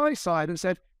the supply side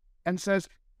and says,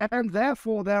 and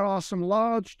therefore there are some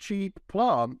large, cheap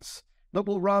plants that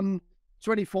will run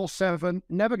 24/7,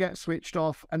 never get switched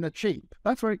off, and are cheap.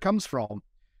 That's where it comes from.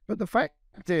 But the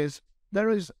fact is, there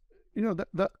is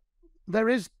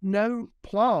no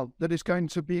plant that is going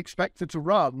to be expected to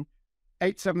run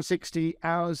 8,760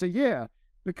 hours a year,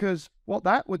 because what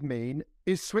that would mean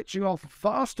is switching off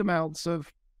vast amounts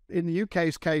of, in the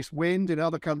UK's case, wind, in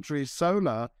other countries,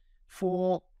 solar,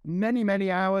 for many, many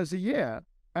hours a year,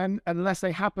 and unless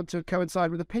they happen to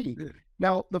coincide with a peak.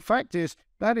 Now, the fact is,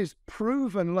 that is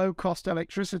proven low-cost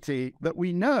electricity that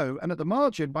we know, and at the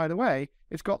margin, by the way,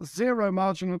 it's got zero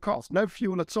marginal cost, no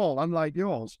fuel at all, unlike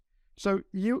yours. So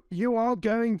you are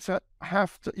going to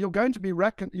have to, you're going to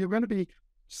be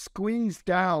squeezed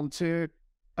down to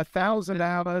 1,000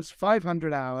 hours,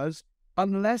 500 hours,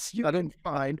 unless you can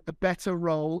find a better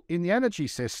role in the energy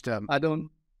system. I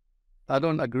don't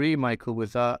agree, Michael,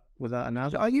 with that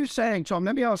analysis. Are you saying, Tom,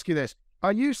 let me ask you this.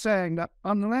 Are you saying that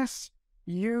unless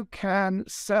you can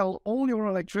sell all your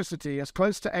electricity as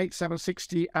close to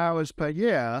 8,760 hours per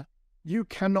year, you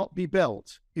cannot be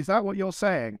built? Is that what you're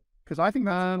saying? Because I think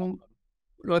that's...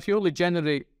 Well, if you only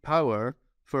generate power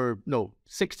for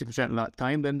 60% of that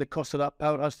time, then the cost of that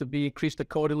power has to be increased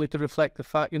accordingly to reflect the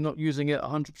fact you're not using it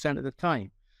 100% of the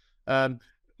time.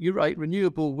 You're right,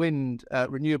 renewable wind,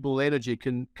 renewable energy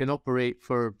can operate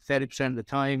for 30% of the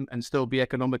time and still be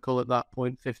economical at that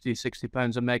point, 50, 60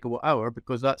 pounds a megawatt hour,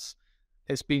 because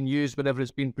it's being used whenever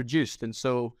it's been produced. And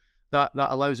so that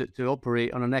allows it to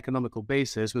operate on an economical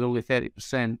basis with only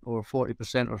 30% or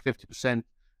 40% or 50%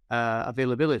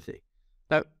 availability.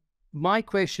 Now, my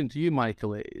question to you,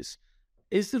 Michael, is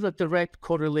there a direct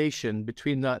correlation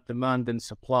between that demand and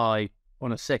supply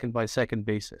on a second-by-second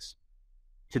basis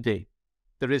today?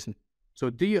 There isn't. So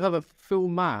do you have a full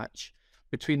match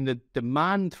between the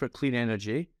demand for clean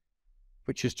energy,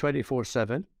 which is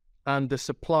 24/7, and the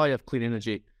supply of clean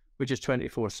energy, which is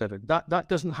 24/7? That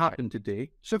doesn't happen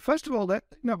today. So first of all, but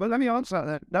let me answer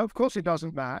that. No, of course it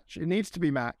doesn't match. It needs to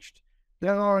be matched.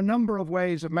 There are a number of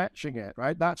ways of matching it,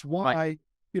 right? That's why, Right.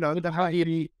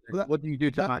 What do you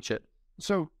do to match it?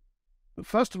 So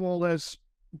first of all, there's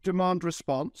demand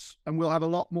response, and we'll have a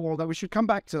lot more of that. We should come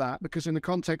back to that, because in the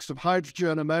context of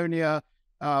hydrogen, ammonia,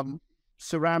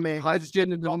 ceramic.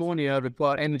 Hydrogen and ammonia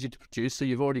require energy to produce, so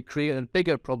you've already created a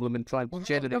bigger problem in trying to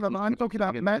generate. No, I'm talking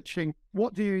about matching.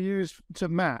 What do you use to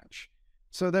match?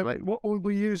 So what we'll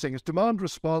be using is demand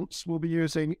response. We'll be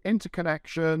using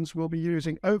interconnections. We'll be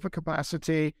using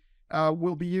overcapacity.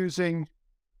 We'll be using,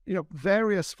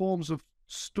 various forms of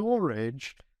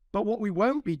storage. But what we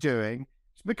won't be doing,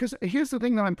 because here's the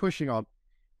thing that I'm pushing on.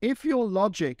 If your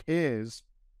logic is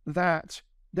that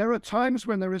there are times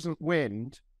when there isn't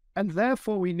wind, and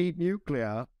therefore we need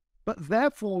nuclear, but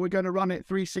therefore we're going to run it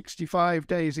 365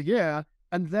 days a year,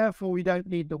 and therefore we don't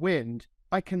need the wind,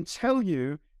 I can tell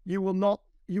you, you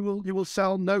will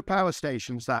sell no power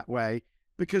stations that way,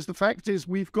 because the fact is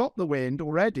we've got the wind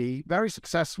already, very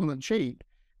successful and cheap,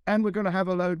 and we're going to have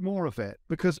a load more of it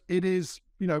because it is,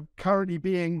 currently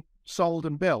being sold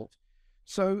and built.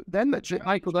 So then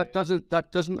Michael, that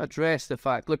doesn't address the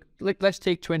fact. Look, let's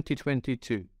take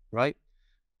 2022, right?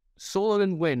 Solar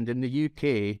and wind in the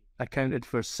UK accounted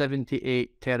for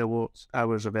 78 terawatt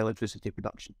hours of electricity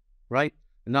production, right?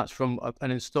 And that's from an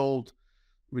installed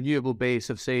renewable base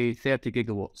of, say, 30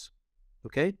 gigawatts,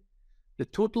 okay? The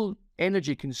total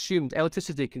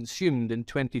electricity consumed in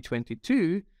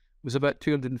 2022 was about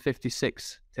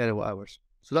 256 terawatt hours.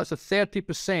 So that's a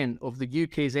 30% of the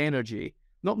UK's energy,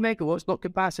 not megawatts, not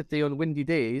capacity on windy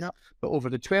days, but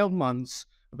over the 12 months,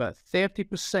 about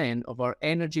 30% of our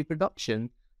energy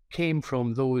production came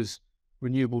from those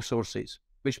renewable sources,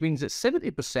 which means that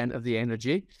 70% of the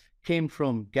energy came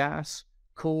from gas,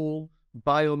 coal,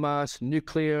 biomass,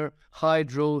 nuclear,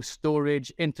 hydro,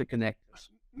 storage, interconnectors.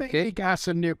 Maybe gas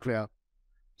and nuclear.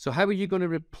 So how are you going to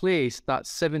replace that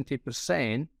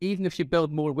 70%, even if you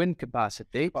build more wind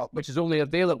capacity, which is only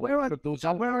available for those?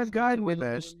 Where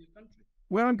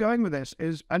I'm going with this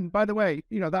is, and by the way,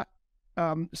 that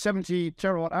 70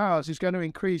 terawatt hours is going to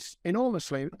increase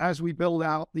enormously as we build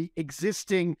out the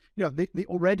existing, the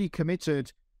already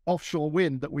committed offshore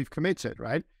wind that we've committed,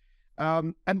 right?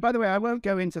 And by the way, I won't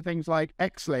go into things like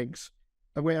Xlinks,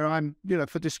 where I'm,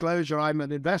 for disclosure, I'm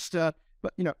an investor,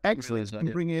 but, Xlinks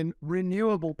can bring in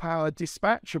renewable power,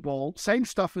 dispatchable, same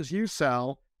stuff as you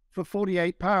sell for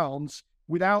 £48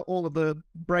 without all of the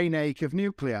brain ache of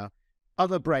nuclear.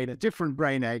 A different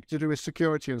brain ache to do with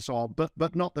security and so on,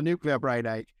 but not the nuclear brain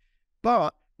ache.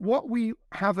 But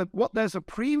what there's a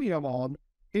premium on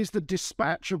is the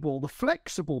dispatchable, the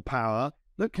flexible power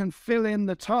that can fill in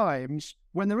the times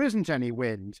when there isn't any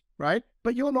wind, right?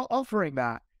 But you're not offering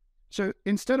that. So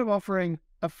instead of offering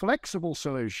a flexible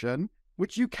solution,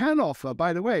 which you can offer,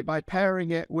 by the way, by pairing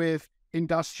it with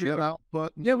industrial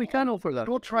output. Yeah, we can offer that.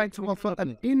 You're trying to offer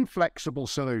an inflexible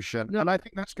solution, and I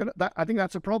think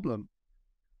that's a problem.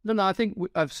 No, I think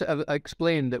I've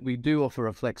explained that we do offer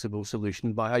a flexible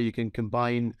solution by how you can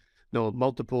combine,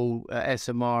 multiple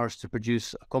SMRs to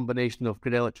produce a combination of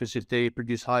grid electricity,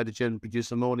 produce hydrogen,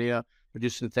 produce ammonia,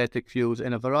 produce synthetic fuels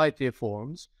in a variety of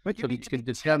forms. But so that you can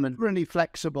determine really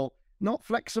flexible, not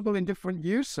flexible in different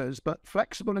uses, but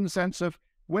flexible in the sense of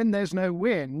when there's no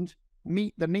wind,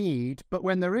 meet the need, but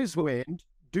when there is wind,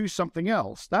 do something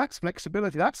else. That's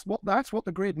flexibility. That's what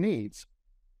the grid needs.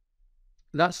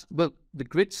 Well, the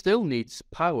grid still needs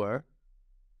power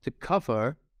to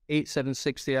cover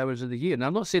 60 hours of the year. Now,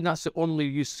 I'm not saying that's the only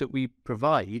use that we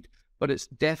provide, but it's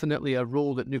definitely a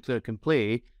role that nuclear can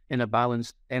play in a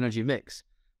balanced energy mix.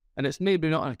 And it's maybe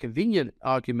not a convenient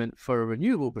argument for a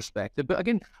renewable perspective, but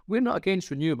again, we're not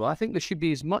against renewable. I think there should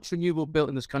be as much renewable built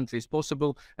in this country as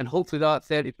possible, and hopefully that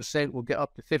 30% will get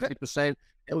up to 50%.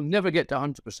 It'll never get to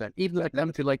 100%, even in a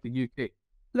country like the UK.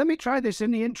 Let me try this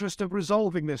in the interest of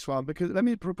resolving this one, because let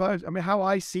me propose, how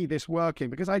I see this working,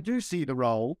 because I do see the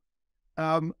role,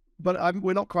 but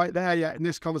we're not quite there yet in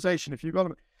this conversation, if you've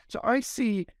got it. So I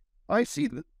see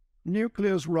that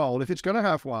nuclear's role, if it's going to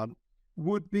have one,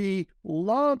 would be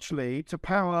largely to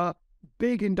power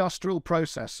big industrial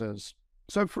processes.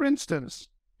 So, for instance,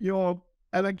 your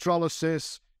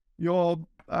electrolysis, your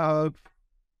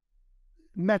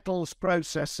metals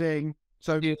processing.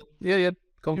 So,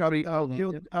 concrete,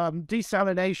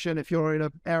 desalination if you're in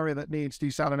an area that needs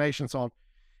desalination and so on.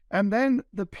 And then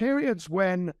the periods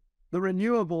when the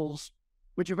renewables,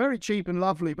 which are very cheap and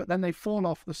lovely, but then they fall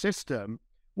off the system,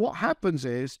 what happens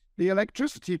is the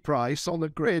electricity price on the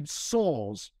grid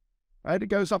soars, right? It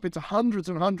goes up into hundreds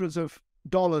and hundreds of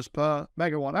dollars per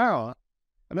megawatt hour.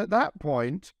 And at that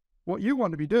point, what you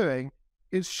want to be doing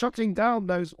is shutting down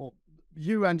those, or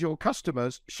you and your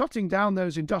customers, shutting down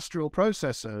those industrial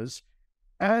processes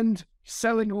and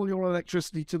selling all your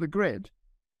electricity to the grid.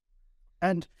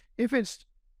 And if it's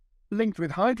linked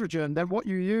with hydrogen, then what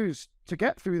you use to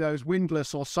get through those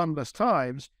windless or sunless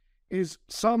times is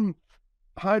some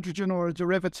hydrogen or a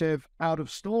derivative out of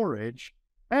storage,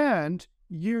 and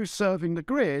you serving the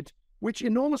grid, which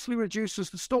enormously reduces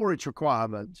the storage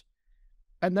requirement,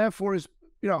 and therefore is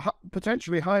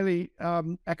potentially highly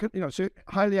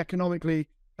highly economically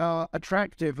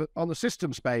attractive on the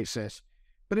systems basis.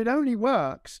 But it only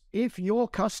works if your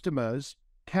customers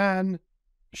can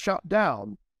shut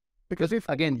down. Because if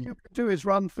again, what you do is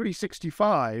run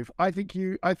 365, I think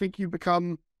you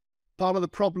become part of the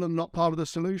problem, not part of the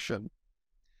solution.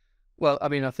 Well, I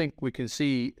mean, I think we can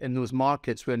see in those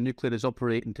markets where nuclear is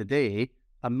operating today,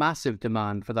 a massive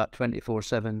demand for that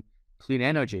 24/7 clean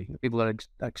energy. People are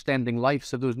extending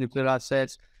lives of those nuclear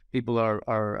assets. People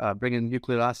are bringing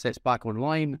nuclear assets back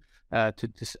online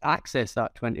to access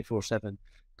that 24/7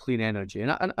 clean energy.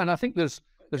 And I think there's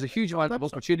a huge amount of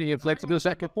opportunity and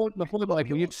flexibility.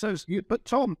 But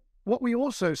Tom, what we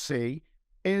also see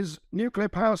is nuclear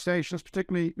power stations,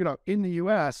 particularly in the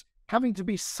US, having to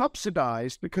be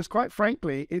subsidized because, quite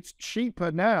frankly, it's cheaper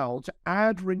now to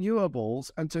add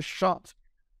renewables and to shut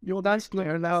your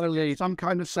nuclear now some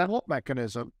kind of support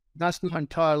mechanism. That's not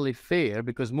entirely fair,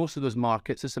 because most of those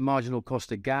markets, it's the marginal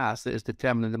cost of gas that is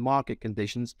determining the market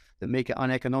conditions that make it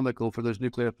uneconomical for those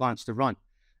nuclear plants to run.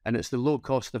 And it's the low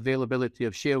cost availability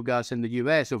of shale gas in the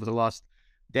US over the last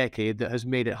decade that has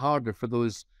made it harder for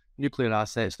those nuclear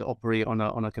assets to operate on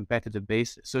a competitive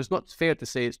basis. So it's not fair to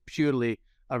say it's purely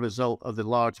a result of the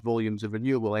large volumes of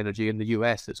renewable energy in the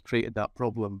US that's created that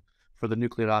problem for the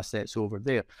nuclear assets over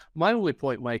there. My only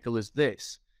point, Michael, is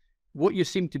this. What you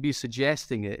seem to be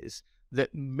suggesting is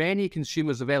that many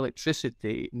consumers of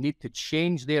electricity need to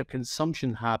change their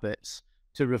consumption habits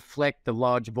to reflect the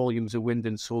large volumes of wind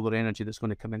and solar energy that's going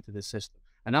to come into the system.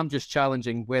 And I'm just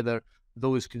challenging whether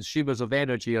those consumers of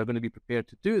energy are going to be prepared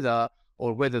to do that,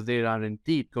 or whether they are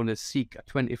indeed going to seek a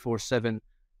 24/7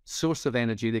 source of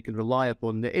energy they can rely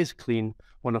upon that is clean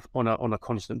on a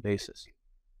constant basis.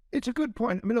 It's a good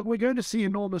point. I mean, look, we're going to see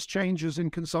enormous changes in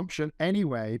consumption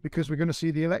anyway, because we're going to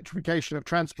see the electrification of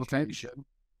transportation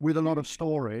with a lot of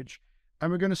storage.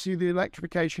 And we're going to see the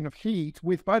electrification of heat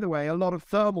with, by the way, a lot of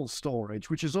thermal storage,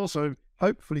 which is also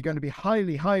hopefully going to be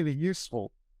highly, highly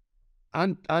useful.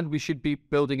 And we should be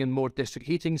building in more district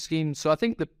heating schemes. So I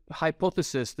think the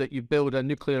hypothesis that you build a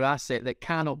nuclear asset that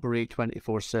can operate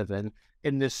 24/7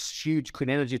 in this huge clean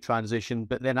energy transition,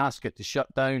 but then ask it to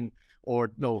shut down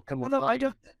or no, come on.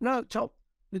 No, Tom,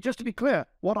 just to be clear,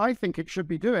 what I think it should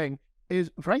be doing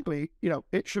is, frankly,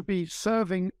 it should be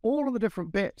serving all of the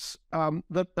different bits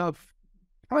that of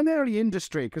primarily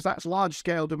industry, because that's large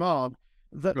scale demand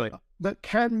that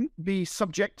can be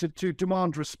subjected to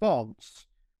demand response.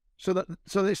 So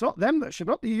it's not them that should,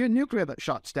 not the nuclear that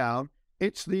shuts down,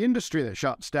 it's the industry that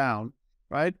shuts down,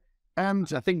 right?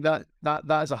 And I think that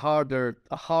is a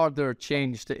harder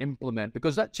change to implement,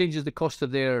 because that changes the cost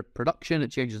of their production,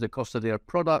 it changes the cost of their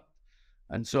product,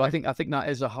 and so I think that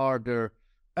is a harder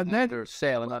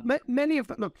sell. And many of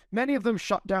them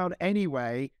shut down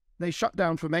anyway. They shut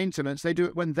down for maintenance. They do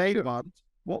it when they want.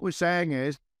 What we're saying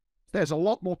is, there's a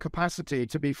lot more capacity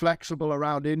to be flexible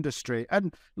around industry,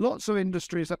 and lots of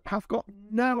industries that have got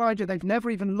no idea. They've never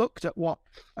even looked at what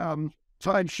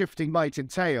time shifting might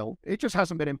entail. It just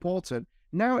hasn't been important.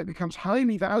 Now it becomes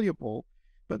highly valuable.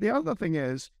 But the other thing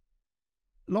is,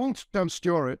 long-term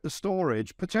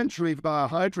storage, potentially via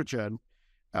hydrogen,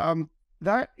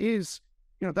 that is,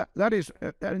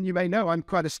 and you may know I'm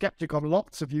quite a skeptic on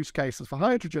lots of use cases for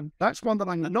hydrogen. That's one that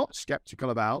I'm not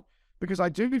skeptical about, because I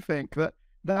do think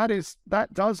that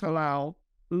does allow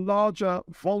larger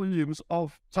volumes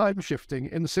of time shifting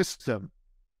in the system.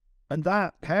 And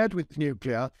that, paired with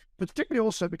nuclear, particularly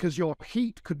also because your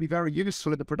heat could be very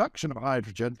useful in the production of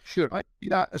hydrogen, sure, I see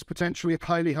that as potentially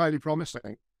highly, highly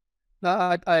promising.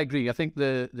 No, I agree. I think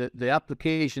the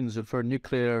applications for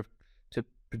nuclear to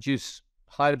produce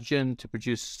hydrogen, to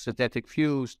produce synthetic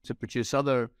fuels, to produce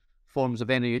other forms of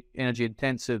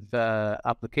energy-intensive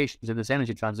applications in this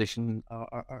energy transition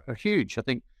are huge. I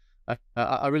think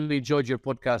I really enjoyed your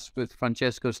podcast with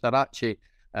Francesco Staracci.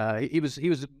 He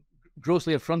was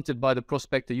grossly affronted by the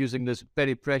prospect of using this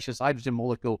very precious hydrogen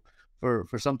molecule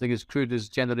for something as crude as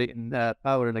generating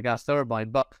power in a gas turbine.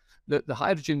 But the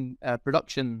hydrogen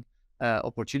production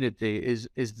opportunity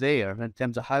is there in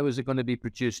terms of how is it going to be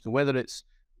produced, and whether it's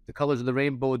the colours of the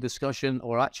rainbow discussion,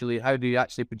 or actually how do you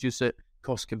actually produce it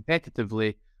cost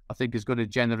competitively, I think is going to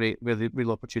generate where the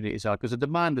real opportunities are, because the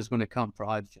demand is going to come for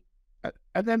hydrogen.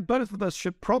 And then both of us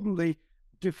should probably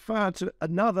defer to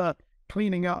another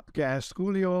cleaning up guest,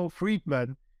 Julio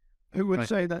Friedman, who would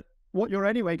say that what you're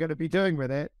anyway going to be doing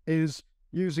with it is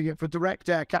using it for direct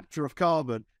air capture of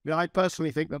carbon. I mean, I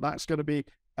personally think that that's going to be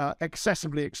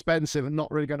excessively expensive and not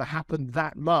really going to happen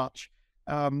that much.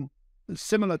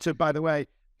 Similar to, by the way,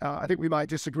 I think we might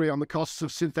disagree on the costs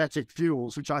of synthetic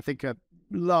fuels, which I think are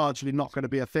largely not going to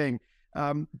be a thing.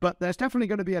 But there's definitely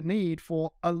going to be a need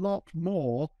for a lot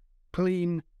more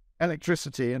clean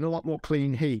electricity and a lot more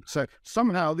clean heat. So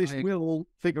somehow this will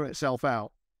figure itself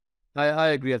out. I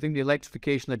agree. I think the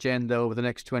electrification agenda over the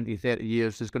next 20, 30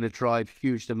 years is going to drive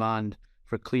huge demand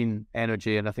for clean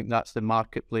energy. And I think that's the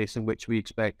marketplace in which we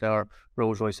expect our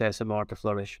Rolls-Royce SMR to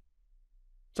flourish.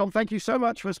 Tom, thank you so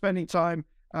much for spending time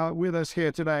with us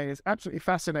here today. It's absolutely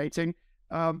fascinating.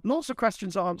 Lots of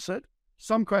questions answered,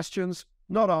 some questions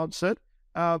not answered,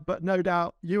 but no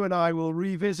doubt you and I will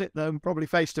revisit them probably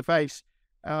face-to-face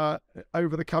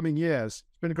over the coming years.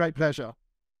 It's been a great pleasure.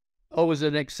 Always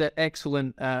an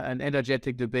excellent and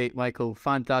energetic debate, Michael.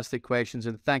 Fantastic questions,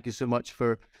 and thank you so much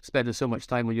for spending so much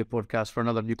time on your podcast for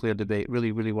another nuclear debate.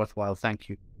 Really, really worthwhile. Thank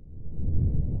you.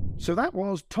 So that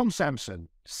was Tom Sampson,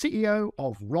 CEO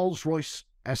of Rolls-Royce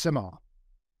SMR.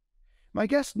 My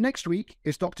guest next week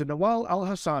is Dr. Nawal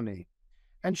Al-Hassani,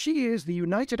 and she is the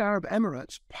United Arab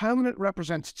Emirates permanent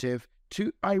representative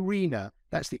to IRENA,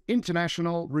 that's the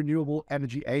International Renewable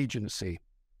Energy Agency.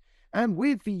 And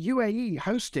with the UAE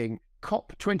hosting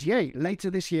COP28 later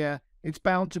this year, it's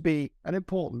bound to be an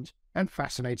important and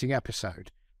fascinating episode.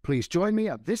 Please join me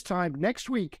at this time next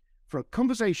week for a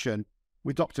conversation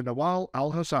with Dr. Nawal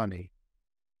Al-Hassani.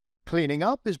 Cleaning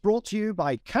Up is brought to you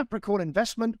by Capricorn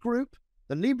Investment Group,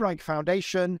 the Liebreich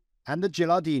Foundation, and the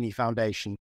Gilardini Foundation.